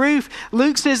on the roof,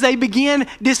 Luke says they begin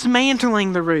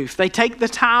dismantling the roof. They take the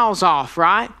tiles off,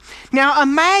 right? Now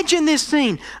imagine this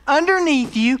scene.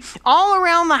 Underneath you, all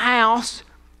around the house,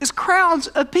 is crowds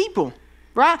of people,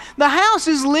 right? The house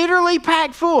is literally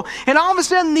packed full. And all of a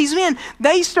sudden, these men,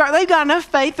 they've got enough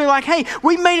faith. They're like, hey,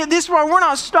 we made it this far. We're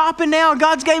not stopping now.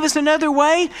 God's gave us another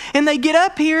way. And they get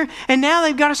up here, and now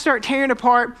they've got to start tearing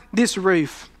apart this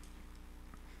roof.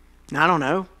 I don't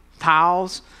know,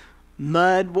 tiles,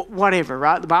 mud, whatever,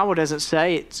 right? The Bible doesn't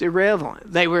say. It's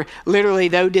irrelevant. They were literally,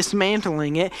 though,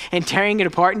 dismantling it and tearing it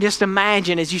apart. And just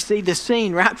imagine as you see the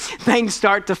scene, right? Things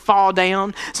start to fall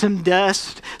down, some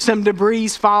dust, some debris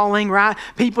falling, right?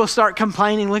 People start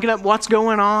complaining, looking up what's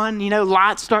going on. You know,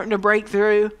 lights starting to break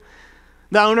through.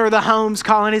 The owner of the home's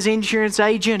calling his insurance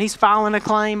agent. He's filing a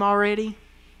claim already.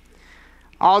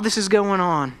 All this is going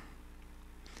on.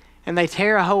 And they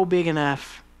tear a hole big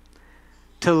enough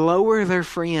to lower their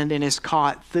friend in his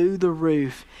cot through the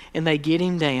roof, and they get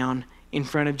him down in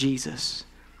front of Jesus.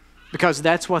 Because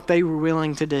that's what they were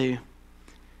willing to do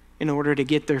in order to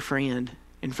get their friend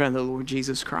in front of the Lord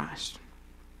Jesus Christ.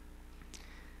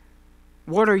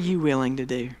 What are you willing to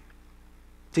do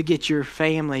to get your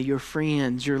family, your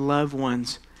friends, your loved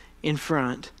ones in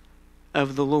front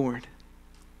of the Lord?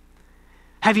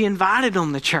 Have you invited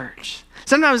them to church?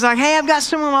 Sometimes it's like, hey, I've got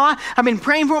someone in my life. I've been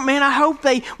praying for them. Man, I hope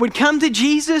they would come to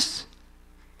Jesus.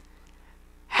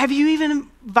 Have you even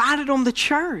invited them to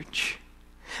church?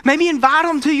 Maybe invite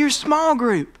them to your small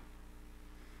group.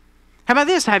 How about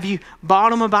this? Have you bought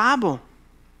them a Bible?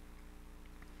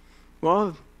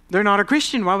 Well, they're not a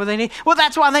Christian. Why would they need? Well,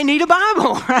 that's why they need a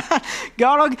Bible. Right?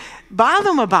 God will buy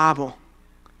them a Bible.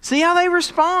 See how they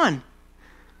respond.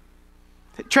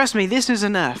 Trust me, this is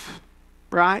enough,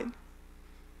 right?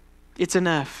 It's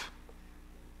enough.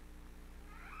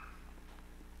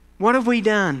 What have we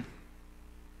done?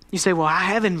 You say, well, I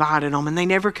have invited them and they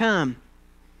never come.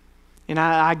 And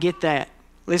I get that.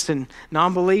 Listen,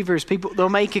 non-believers, people, they'll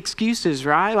make excuses,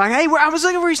 right? Like, hey, I was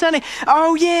looking for you Sunday.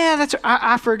 Oh, yeah,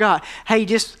 I forgot. Hey,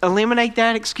 just eliminate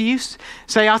that excuse.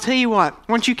 Say, I'll tell you what,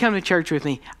 once you come to church with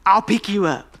me, I'll pick you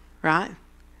up, right?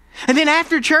 And then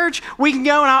after church, we can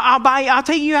go and I'll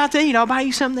take you out to eat. I'll buy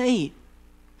you something to eat.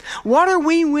 What are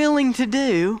we willing to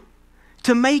do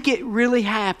to make it really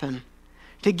happen?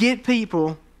 To get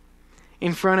people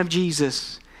in front of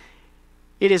Jesus?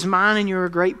 It is mine and your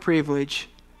great privilege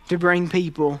to bring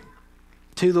people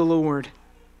to the Lord,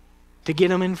 to get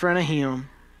them in front of Him.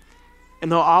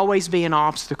 And there'll always be an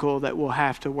obstacle that we'll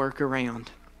have to work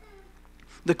around.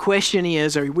 The question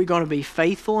is, are we going to be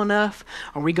faithful enough?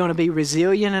 Are we going to be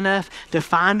resilient enough to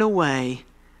find a way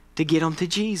to get them to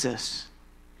Jesus?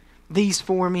 These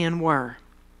 4 men were.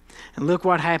 And look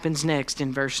what happens next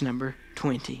in verse number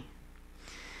 20.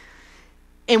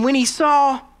 And when he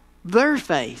saw their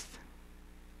faith,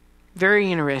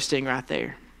 very interesting right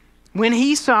there. When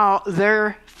he saw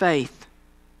their faith,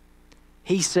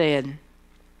 he said,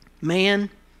 man,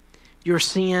 your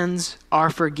sins are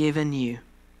forgiven you.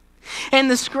 And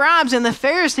the scribes and the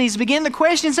Pharisees began to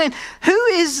question, saying, who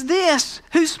is this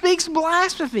who speaks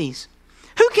blasphemies?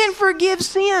 Who can forgive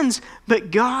sins but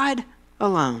God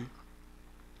alone?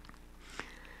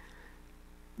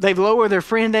 They've lowered their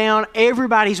friend down.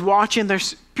 Everybody's watching.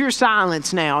 There's pure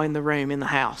silence now in the room, in the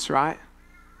house, right?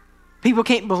 People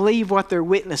can't believe what they're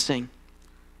witnessing.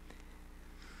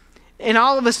 And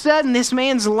all of a sudden, this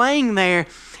man's laying there.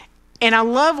 And I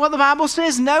love what the Bible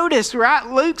says. Notice, right?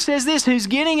 Luke says this, who's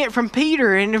getting it from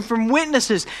Peter and from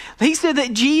witnesses. He said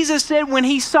that Jesus said when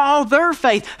he saw their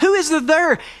faith. Who is the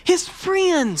their? His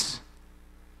friends.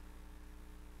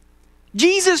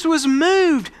 Jesus was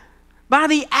moved by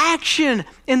the action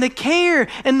and the care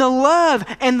and the love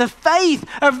and the faith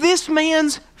of this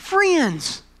man's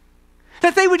friends.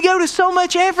 That they would go to so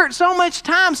much effort, so much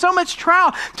time, so much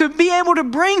trial to be able to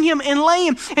bring him and lay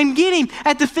him and get him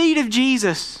at the feet of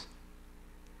Jesus.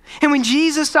 And when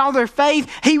Jesus saw their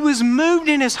faith, he was moved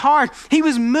in his heart. He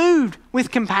was moved with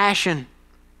compassion.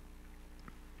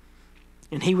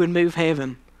 And he would move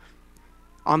heaven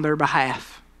on their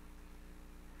behalf.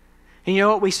 And you know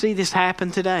what? We see this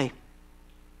happen today.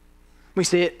 We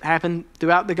see it happen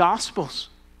throughout the Gospels.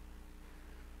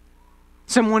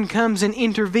 Someone comes and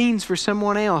intervenes for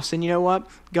someone else, and you know what?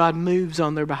 God moves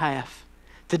on their behalf.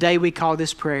 Today we call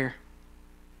this prayer.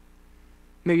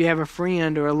 Maybe you have a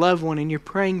friend or a loved one and you're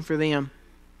praying for them.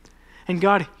 And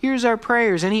God hears our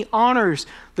prayers and He honors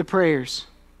the prayers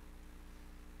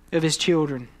of His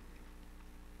children.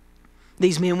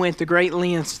 These men went to great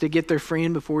lengths to get their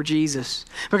friend before Jesus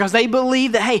because they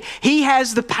believed that, hey, He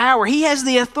has the power. He has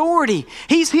the authority.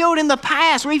 He's healed in the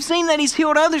past. We've seen that He's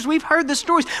healed others. We've heard the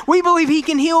stories. We believe He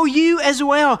can heal you as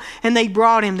well. And they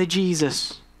brought him to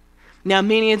Jesus. Now,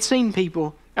 many had seen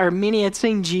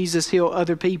Jesus heal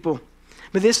other people.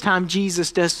 But this time, Jesus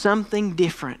does something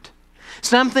different.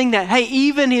 Something that, hey,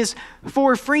 even His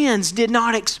 4 friends did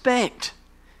not expect.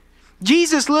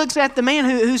 Jesus looks at the man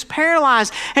who's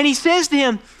paralyzed and He says to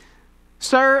him,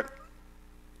 sir,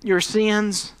 your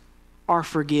sins are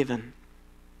forgiven.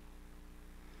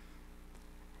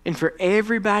 And for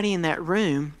everybody in that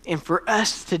room and for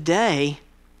us today,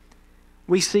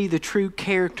 we see the true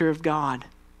character of God.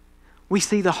 We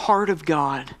see the heart of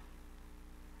God.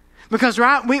 Because,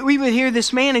 right, we would hear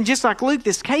this man, and just like Luke,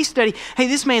 this case study, hey,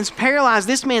 this man's paralyzed,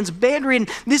 this man's bedridden,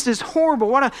 this is horrible.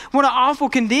 What an awful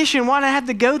condition, what I have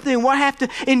to go through, what I have to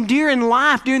endure in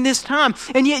life during this time.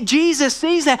 And yet Jesus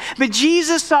sees that, but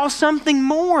Jesus saw something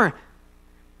more.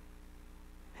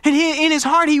 And in his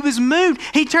heart, he was moved.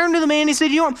 He turned to the man and he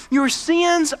said, you know what? Your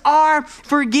sins are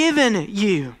forgiven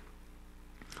you.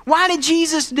 Why did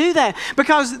Jesus do that?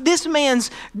 Because this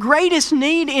man's greatest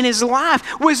need in his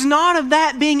life was not of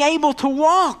that being able to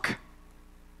walk.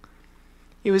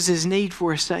 It was his need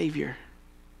for a Savior.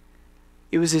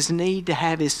 It was his need to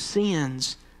have his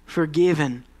sins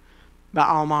forgiven by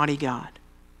Almighty God.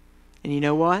 And you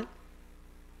know what?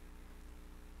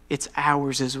 It's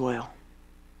ours as well.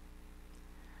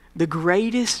 the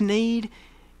greatest need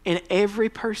in every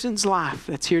person's life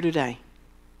that's here today.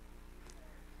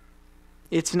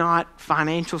 It's not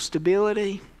financial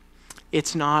stability.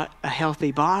 It's not a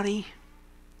healthy body.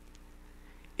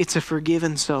 It's a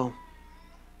forgiven soul.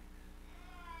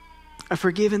 A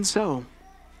forgiven soul.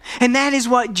 And that is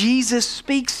what Jesus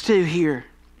speaks to here.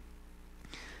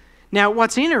 Now,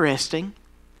 what's interesting,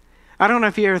 I don't know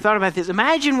if you ever thought about this.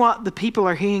 Imagine what the people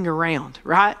are hearing around,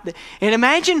 right? And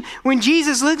imagine when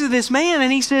Jesus looks at this man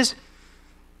and he says,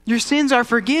 your sins are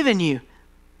forgiven you.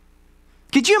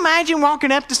 Could you imagine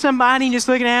walking up to somebody and just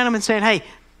looking at them and saying, hey,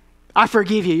 I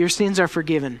forgive you. Your sins are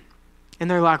forgiven.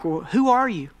 And they're like, well, who are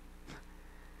you?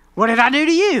 What did I do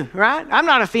to you, right? I'm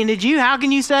not offended you. How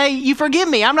can you say you forgive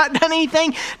me? I've not done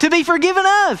anything to be forgiven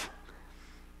of.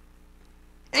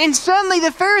 And suddenly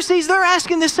the Pharisees, they're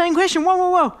asking the same question.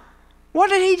 Whoa. What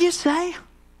did he just say?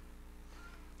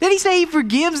 Did he say he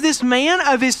forgives this man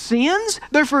of his sins?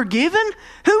 They're forgiven?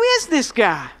 Who is this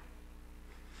guy?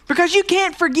 Because you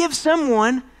can't forgive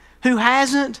someone who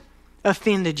hasn't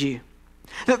offended you.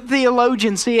 The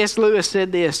theologian C.S. Lewis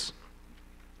said this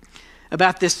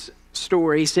about this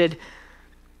story. He said,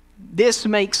 this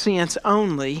makes sense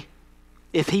only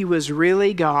if he was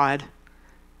really God,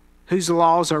 whose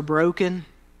laws are broken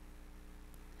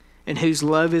and whose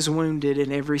love is wounded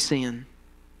in every sin.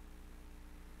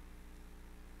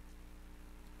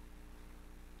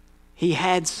 He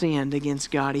had sinned against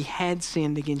God. He had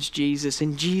sinned against Jesus.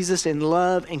 And Jesus, in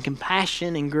love and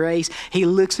compassion and grace, he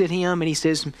looks at him and he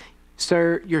says,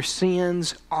 sir, your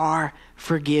sins are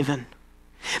forgiven.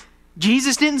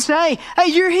 Jesus didn't say, hey,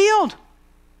 you're healed.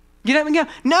 Get up and go.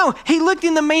 No, he looked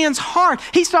in the man's heart.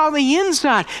 He saw the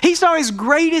inside. He saw his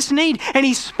greatest need, and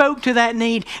he spoke to that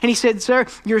need. And he said, sir,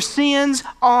 your sins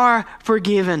are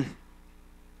forgiven.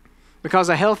 Because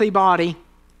a healthy body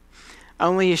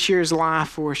only assures life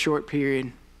for a short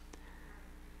period.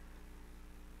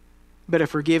 But a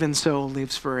forgiven soul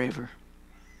lives forever.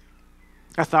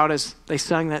 I thought as they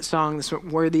sung that song,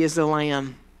 Worthy is the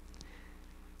Lamb,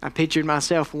 I pictured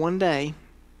myself one day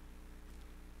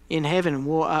in heaven.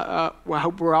 I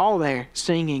hope we're all there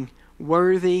singing,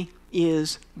 Worthy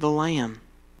is the Lamb,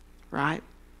 right?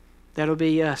 That'll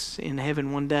be us in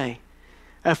heaven one day.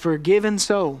 A forgiven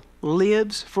soul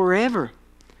lives forever.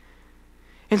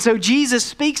 And so Jesus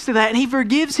speaks to that and he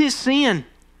forgives his sin.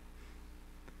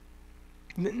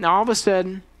 And all of a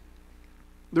sudden,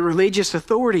 the religious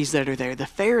authorities that are there, the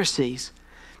Pharisees,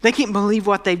 they can't believe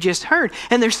what they've just heard.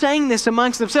 And they're saying this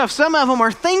amongst themselves. Some of them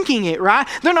are thinking it, right?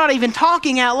 They're not even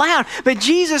talking out loud. But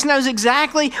Jesus knows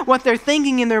exactly what they're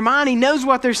thinking in their mind. He knows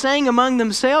what they're saying among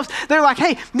themselves. They're like,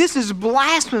 hey, this is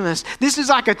blasphemous. This is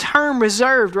like a term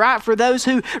reserved, right, for those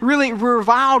who really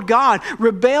reviled God,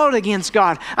 rebelled against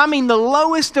God. I mean, the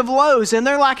lowest of lows. And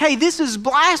they're like, hey, this is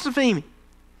blasphemy.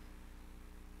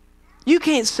 You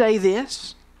can't say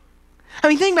this. I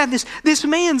mean, think about this. This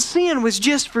man's sin was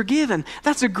just forgiven.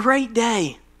 That's a great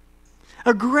day.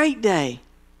 A great day.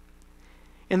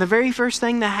 And the very first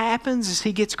thing that happens is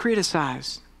he gets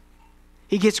criticized.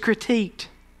 He gets critiqued.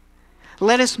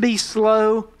 Let us be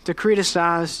slow to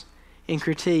criticize and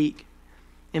critique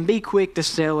and be quick to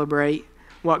celebrate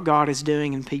what God is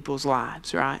doing in people's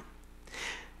lives, right?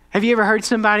 Have you ever heard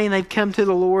somebody and they've come to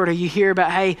the Lord, or you hear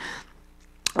about, hey,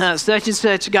 such and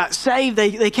such got saved,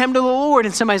 they came to the Lord,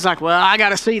 and somebody's like, well, I got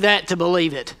to see that to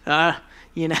believe it, or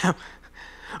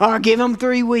give them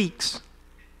 3 weeks.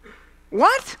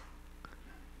 What?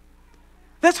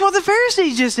 That's what the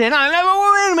Pharisees just said. Wait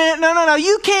a minute, no,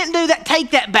 you can't do that.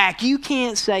 Take that back. You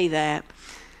can't say that.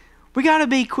 We got to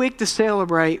be quick to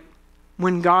celebrate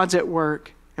when God's at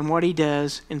work and what he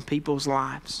does in people's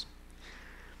lives.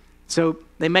 So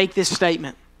they make this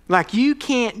statement. Like, you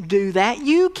can't do that.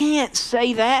 You can't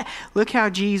say that. Look how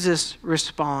Jesus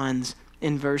responds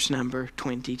in verse number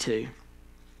 22.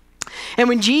 And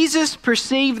when Jesus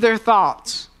perceived their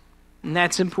thoughts, and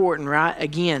that's important, right?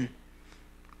 Again,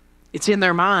 it's in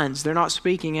their minds. They're not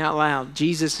speaking out loud.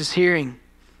 Jesus is hearing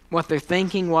what they're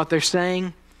thinking, what they're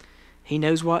saying. He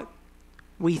knows what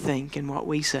we think and what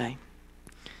we say.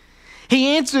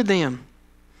 He answered them,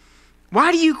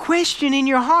 why do you question in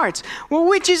your hearts? Well,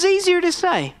 which is easier to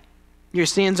say? Your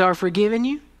sins are forgiven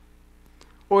you?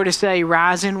 Or to say,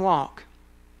 rise and walk?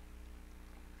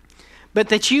 But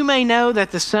that you may know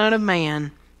that the Son of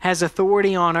Man has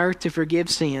authority on earth to forgive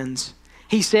sins,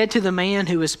 he said to the man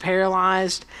who was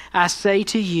paralyzed, I say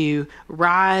to you,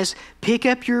 rise, pick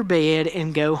up your bed,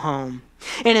 and go home.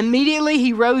 And immediately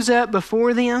he rose up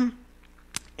before them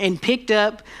and picked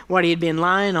up what he had been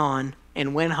lying on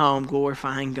and went home,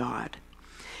 glorifying God.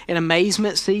 And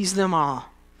amazement seized them all.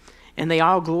 And they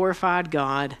all glorified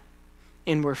God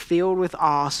and were filled with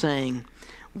awe, saying,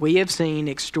 "We have seen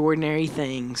extraordinary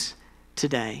things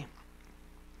today."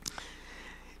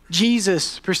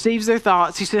 Jesus perceives their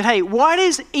thoughts. He said, hey, what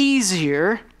is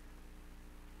easier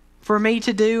for me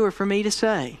to do or for me to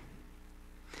say?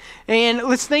 And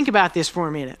let's think about this for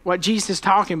a minute, what Jesus is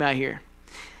talking about here.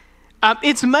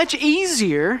 It's much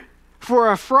easier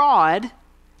for a fraud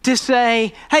to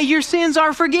say, hey, your sins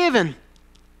are forgiven.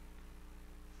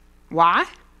 Why?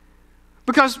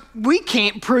 Because we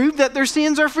can't prove that their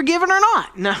sins are forgiven or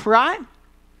not, no, right?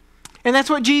 And that's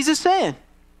what Jesus said.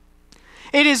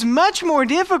 It is much more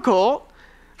difficult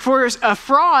for a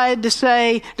fraud to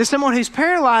say to someone who's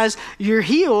paralyzed, you're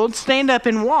healed, stand up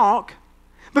and walk,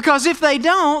 because if they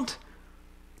don't,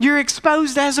 you're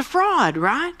exposed as a fraud,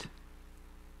 right?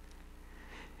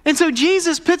 And so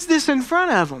Jesus puts this in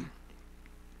front of them.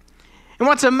 And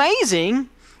what's amazing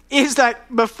is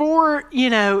that before,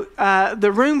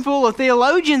 the room full of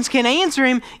theologians can answer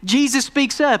him, Jesus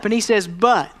speaks up and he says,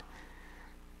 but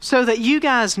so that you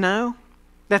guys know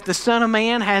that the Son of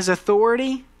Man has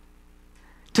authority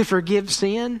to forgive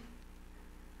sin,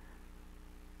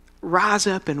 rise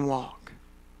up and walk.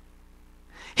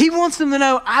 He wants them to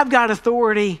know, I've got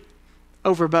authority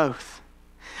over both.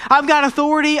 I've got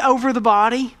authority over the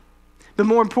body, but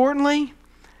more importantly,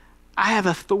 I have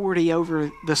authority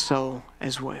over the soul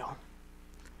as well.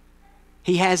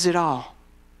 He has it all.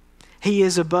 He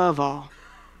is above all.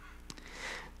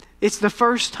 It's the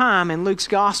first time in Luke's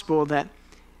gospel that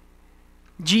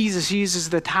Jesus uses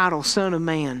the title Son of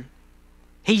Man.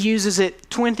 He uses it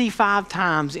 25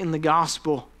 times in the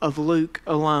Gospel of Luke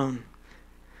alone.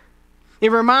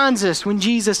 It reminds us when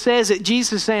Jesus says it,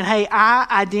 Jesus is saying, hey, I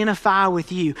identify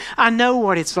with you. I know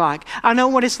what it's like. I know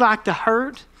what it's like to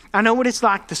hurt. I know what it's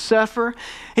like to suffer.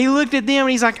 He looked at them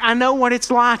and he's like, I know what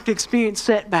it's like to experience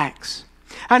setbacks.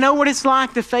 I know what it's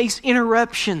like to face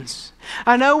interruptions.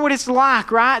 I know what it's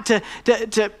like, right,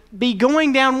 to be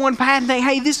going down one path and think,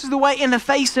 hey, this is the way, and to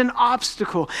face an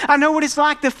obstacle. I know what it's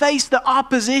like to face the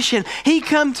opposition. He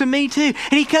comes to me too,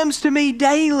 and he comes to me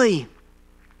daily.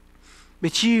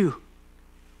 But you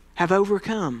have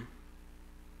overcome.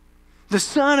 The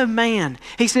Son of Man,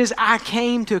 he says, I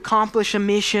came to accomplish a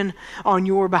mission on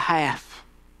your behalf.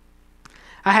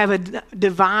 I have a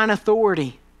divine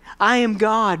authority. I am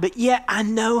God, but yet I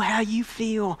know how you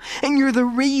feel, and you're the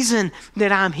reason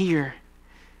that I'm here.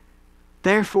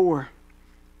 Therefore,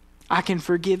 I can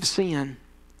forgive sin.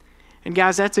 And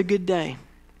guys, that's a good day.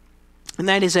 And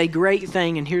that is a great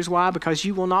thing, and here's why. Because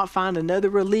you will not find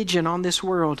another religion on this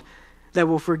world that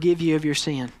will forgive you of your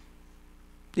sin.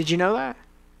 Did you know that?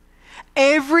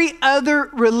 Every other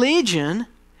religion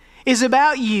is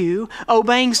about you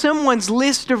obeying someone's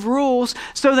list of rules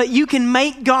so that you can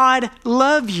make God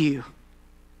love you.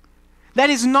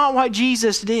 That is not what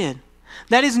Jesus did.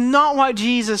 That is not what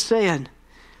Jesus said.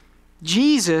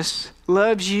 Jesus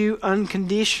loves you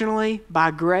unconditionally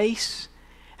by grace,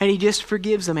 and he just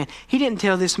forgives the man. He didn't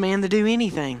tell this man to do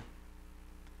anything.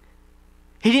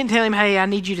 He didn't tell him, hey, I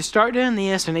need you to start doing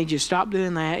this, I need you to stop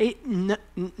doing that.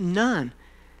 None.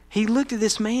 He looked at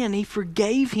this man, he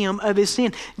forgave him of his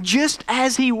sin, just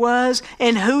as he was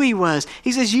and who he was.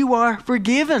 He says, you are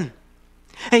forgiven.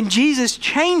 And Jesus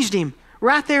changed him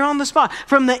right there on the spot,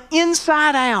 from the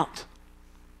inside out.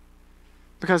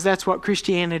 Because that's what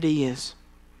Christianity is.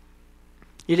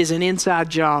 It is an inside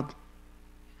job.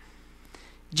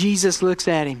 Jesus looks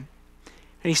at him,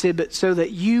 and he said, but so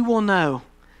that you will know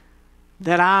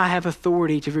that I have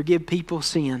authority to forgive people's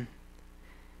sin.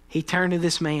 He turned to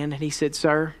this man and he said,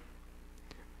 sir,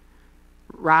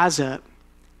 rise up,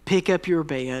 pick up your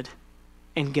bed,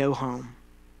 and go home.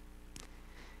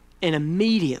 And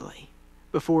immediately,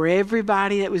 before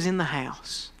everybody that was in the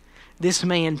house, this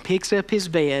man picks up his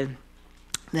bed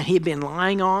that he had been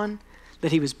lying on,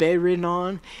 that he was bedridden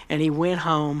on, and he went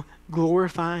home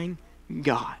glorifying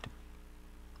God.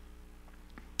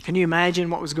 Can you imagine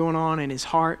what was going on in his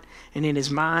heart and in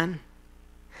his mind?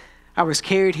 I was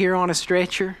carried here on a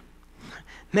stretcher,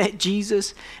 met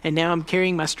Jesus, and now I'm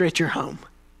carrying my stretcher home.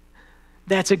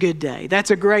 That's a good day. That's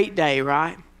a great day,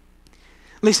 right?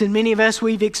 Listen, many of us,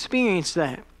 we've experienced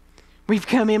that. We've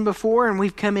come in before and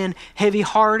we've come in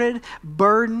heavy-hearted,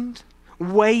 burdened,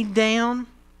 weighed down.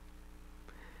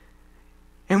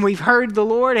 And we've heard the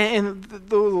Lord, and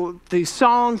through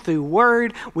song, through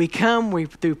word, we come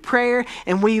through prayer,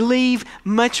 and we leave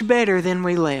much better than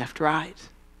we left, right?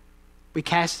 We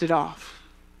cast it off.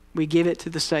 We give it to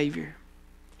the Savior.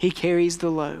 He carries the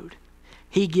load.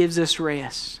 He gives us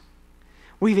rest.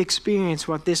 We've experienced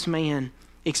what this man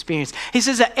experienced. He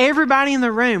says that everybody in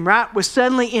the room, right, was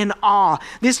suddenly in awe.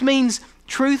 This means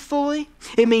truthfully.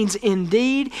 It means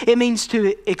indeed. It means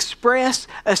to express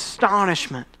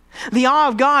astonishment. The awe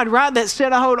of God, right, that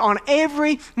set a hold on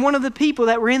every one of the people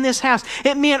that were in this house.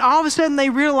 It meant all of a sudden they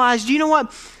realized, you know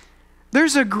what?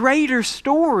 There's a greater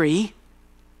story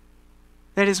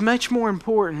that is much more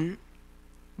important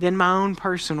than my own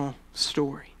personal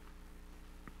story.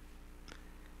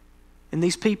 And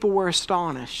these people were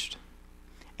astonished.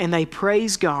 And they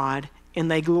praised God and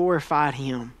they glorified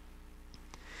Him.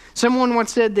 Someone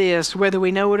once said this, whether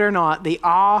we know it or not, the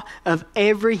awe of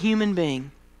every human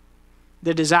being,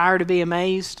 the desire to be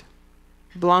amazed,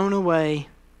 blown away,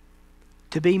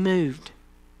 to be moved,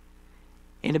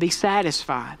 and to be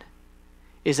satisfied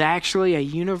is actually a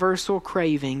universal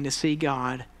craving to see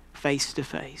God face to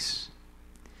face.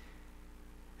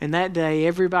 And that day,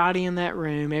 everybody in that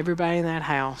room, everybody in that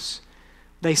house,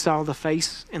 they saw the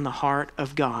face and the heart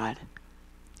of God,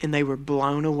 and they were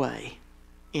blown away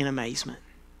in amazement.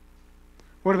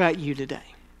 What about you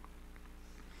today?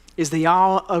 Is the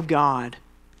awe of God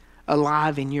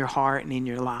alive in your heart and in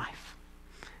your life?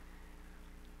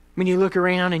 When you look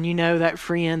around and you know that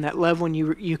friend, that loved one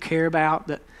you care about,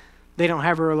 that they don't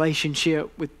have a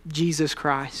relationship with Jesus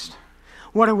Christ,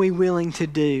 what are we willing to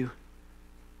do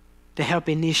to help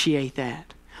initiate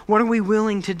that? What are we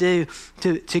willing to do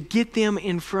to get them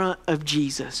in front of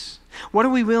Jesus? What are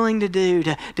we willing to do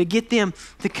to get them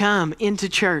to come into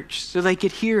church so they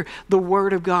could hear the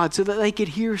Word of God, so that they could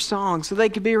hear songs, so they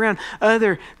could be around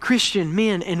other Christian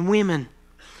men and women?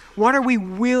 What are we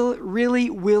really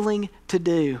willing to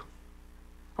do?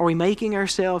 Are we making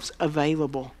ourselves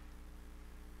available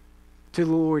to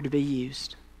the Lord to be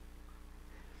used?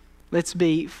 Let's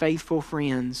be faithful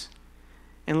friends,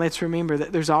 and let's remember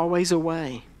that there's always a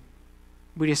way.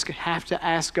 We just have to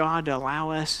ask God to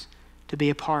allow us to be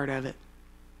a part of it.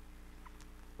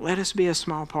 Let us be a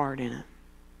small part in it.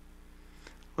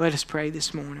 Let us pray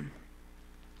this morning.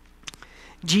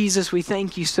 Jesus, we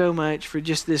thank you so much for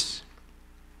just this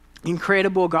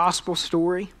incredible gospel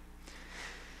story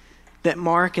that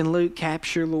Mark and Luke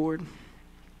capture, Lord.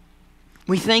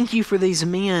 We thank you for these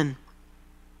men,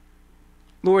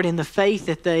 Lord, in the faith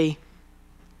that they,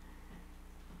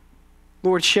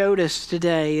 Lord, showed us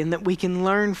today and that we can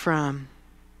learn from.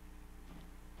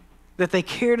 That they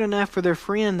cared enough for their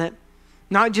friend that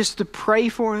not just to pray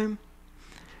for him,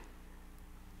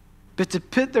 but to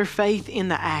put their faith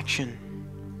into action.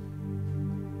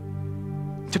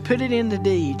 To put it into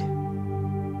deed.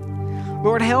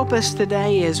 Lord, help us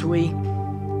today as we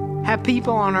have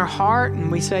people on our heart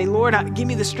and we say, Lord, give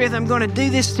me the strength, I'm going to do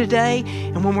this today.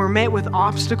 And when we're met with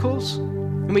obstacles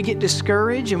and we get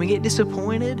discouraged and we get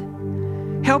disappointed,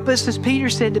 help us, as Peter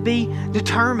said, to be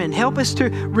determined. Help us to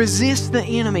resist the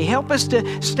enemy. Help us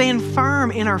to stand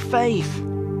firm in our faith.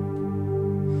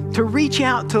 To reach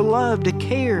out, to love, to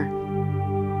care.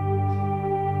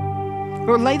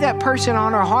 Lord, lay that person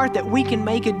on our heart that we can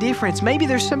make a difference. Maybe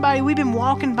there's somebody we've been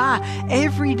walking by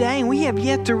every day and we have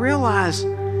yet to realize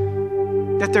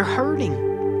that they're hurting,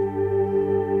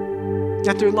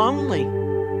 that they're lonely,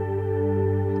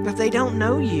 that they don't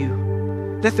know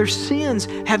you, that their sins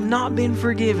have not been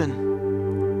forgiven.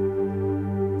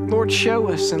 Lord, show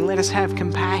us and let us have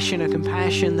compassion, a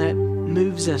compassion that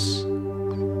moves us,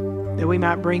 that we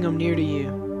might bring them near to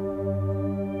you.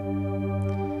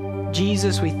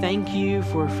 Jesus, we thank you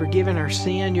for forgiving our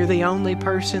sin. You're the only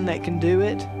person that can do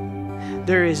it.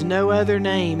 There is no other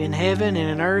name in heaven and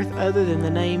in earth other than the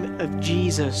name of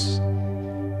Jesus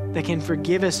that can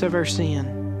forgive us of our sin.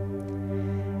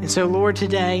 And so, Lord,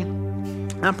 today,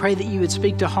 I pray that you would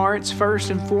speak to hearts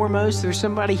first and foremost. There's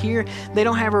somebody here, they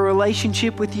don't have a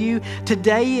relationship with you.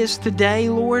 Today is the day,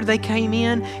 Lord. They came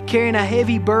in carrying a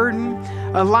heavy burden,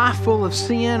 a life full of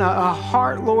sin, a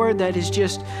heart, Lord, that is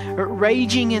just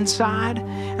raging inside.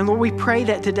 And Lord, we pray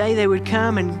that today they would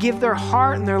come and give their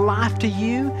heart and their life to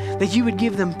you, that you would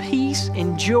give them peace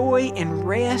and joy and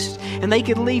rest, and they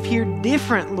could leave here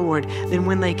different, Lord, than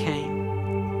when they came.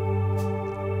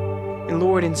 And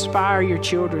Lord, inspire your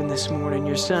children this morning,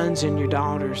 your sons and your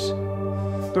daughters,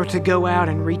 Lord, to go out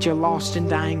and reach a lost and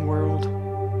dying world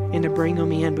and to bring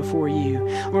them in before you.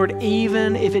 Lord,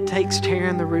 even if it takes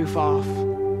tearing the roof off,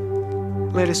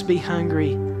 let us be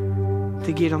hungry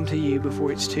to get them to you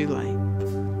before it's too late.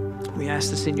 We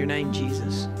ask this in your name,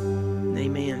 Jesus.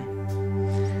 Amen.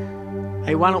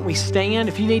 Hey, why don't we stand?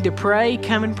 If you need to pray,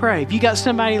 come and pray. If you got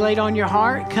somebody laid on your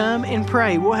heart, come and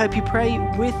pray. We'll help you pray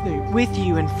with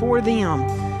you and for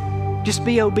them. Just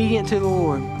be obedient to the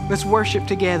Lord. Let's worship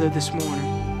together this morning.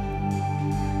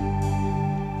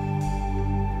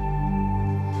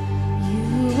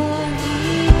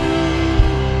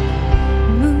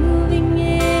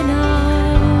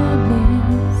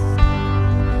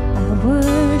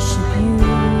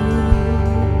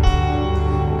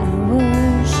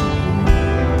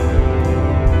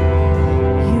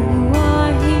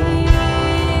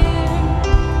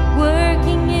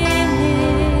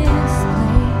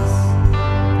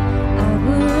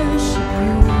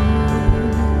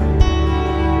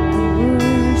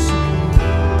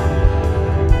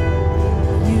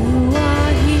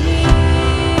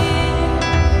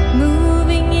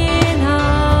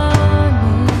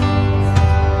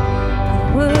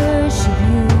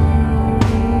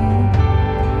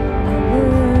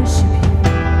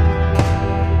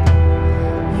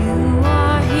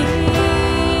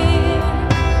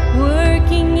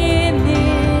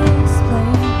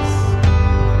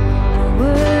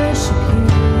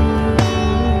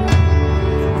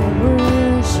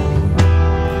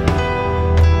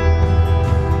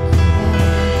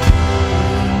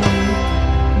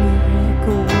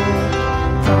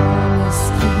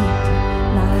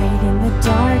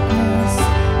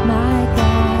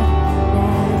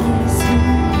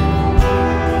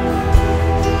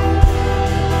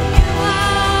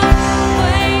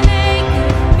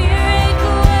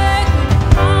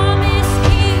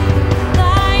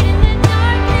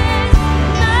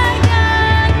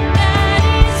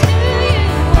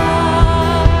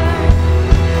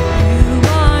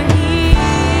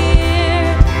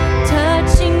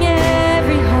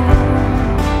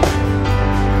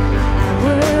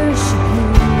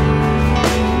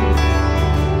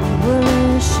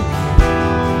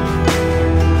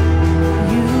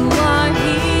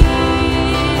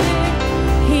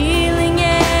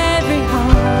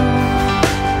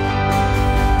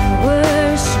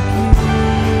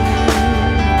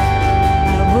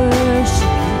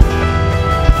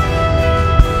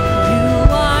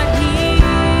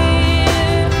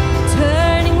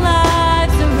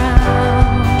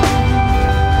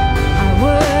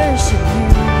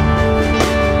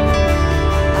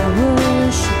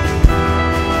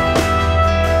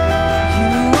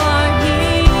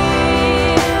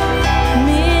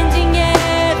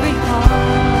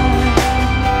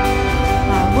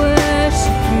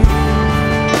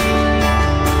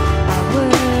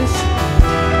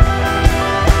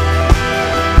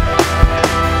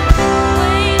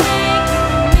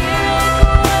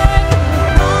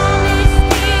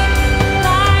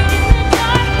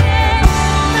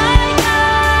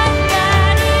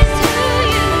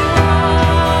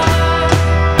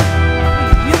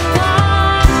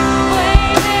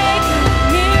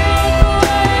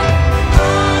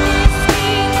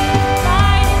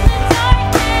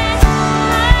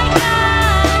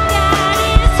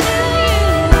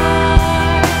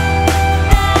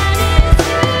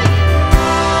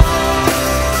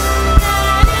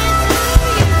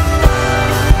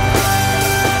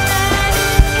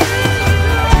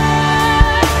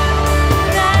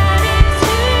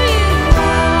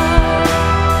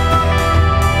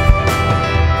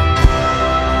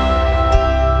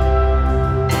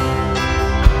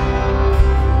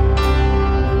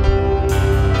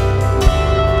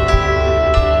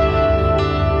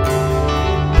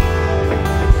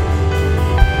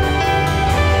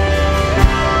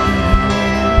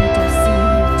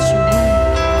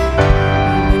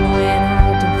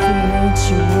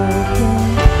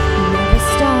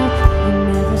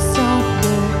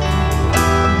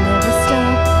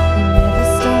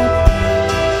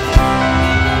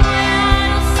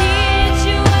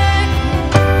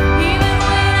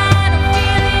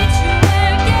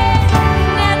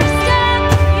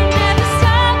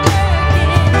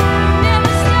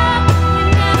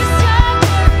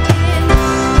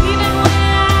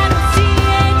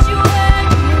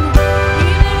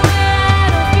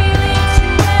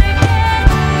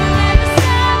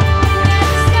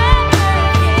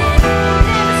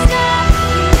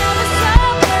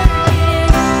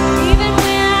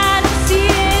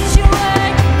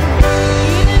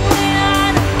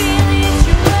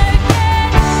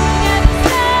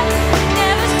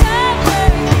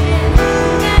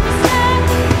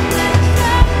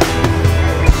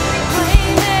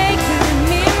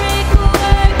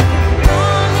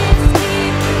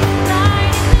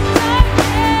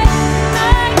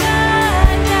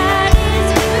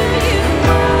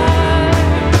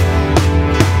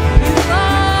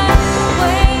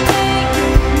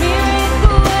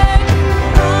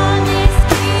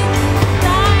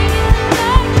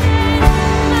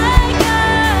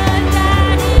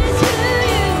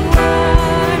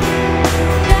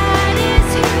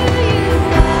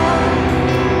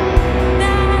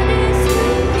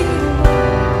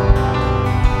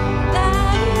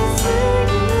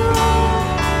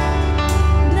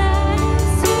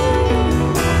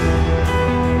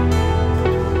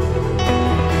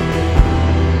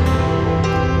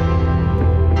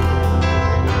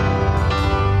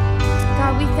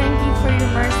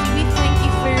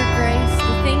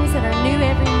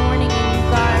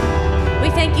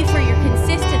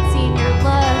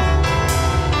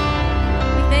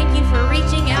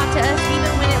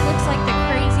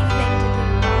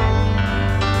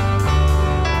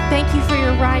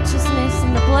 righteousness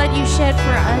and the blood you shed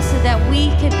for us so that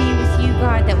we could be with you,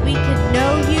 God, that we could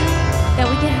know you, that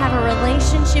we could have a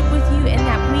relationship with you, and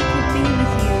that we could be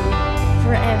with you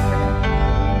forever.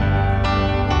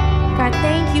 God,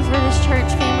 thank you for this church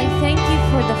family. Thank you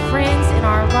for the friends in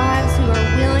our lives who are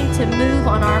willing to move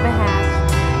on our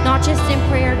behalf, not just in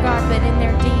prayer, God, but in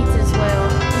their deeds as well.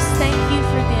 Just thank you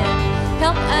for them.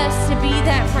 Help us to be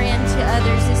that friend to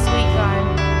others this week,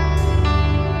 God.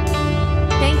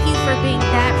 Thank you for being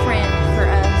that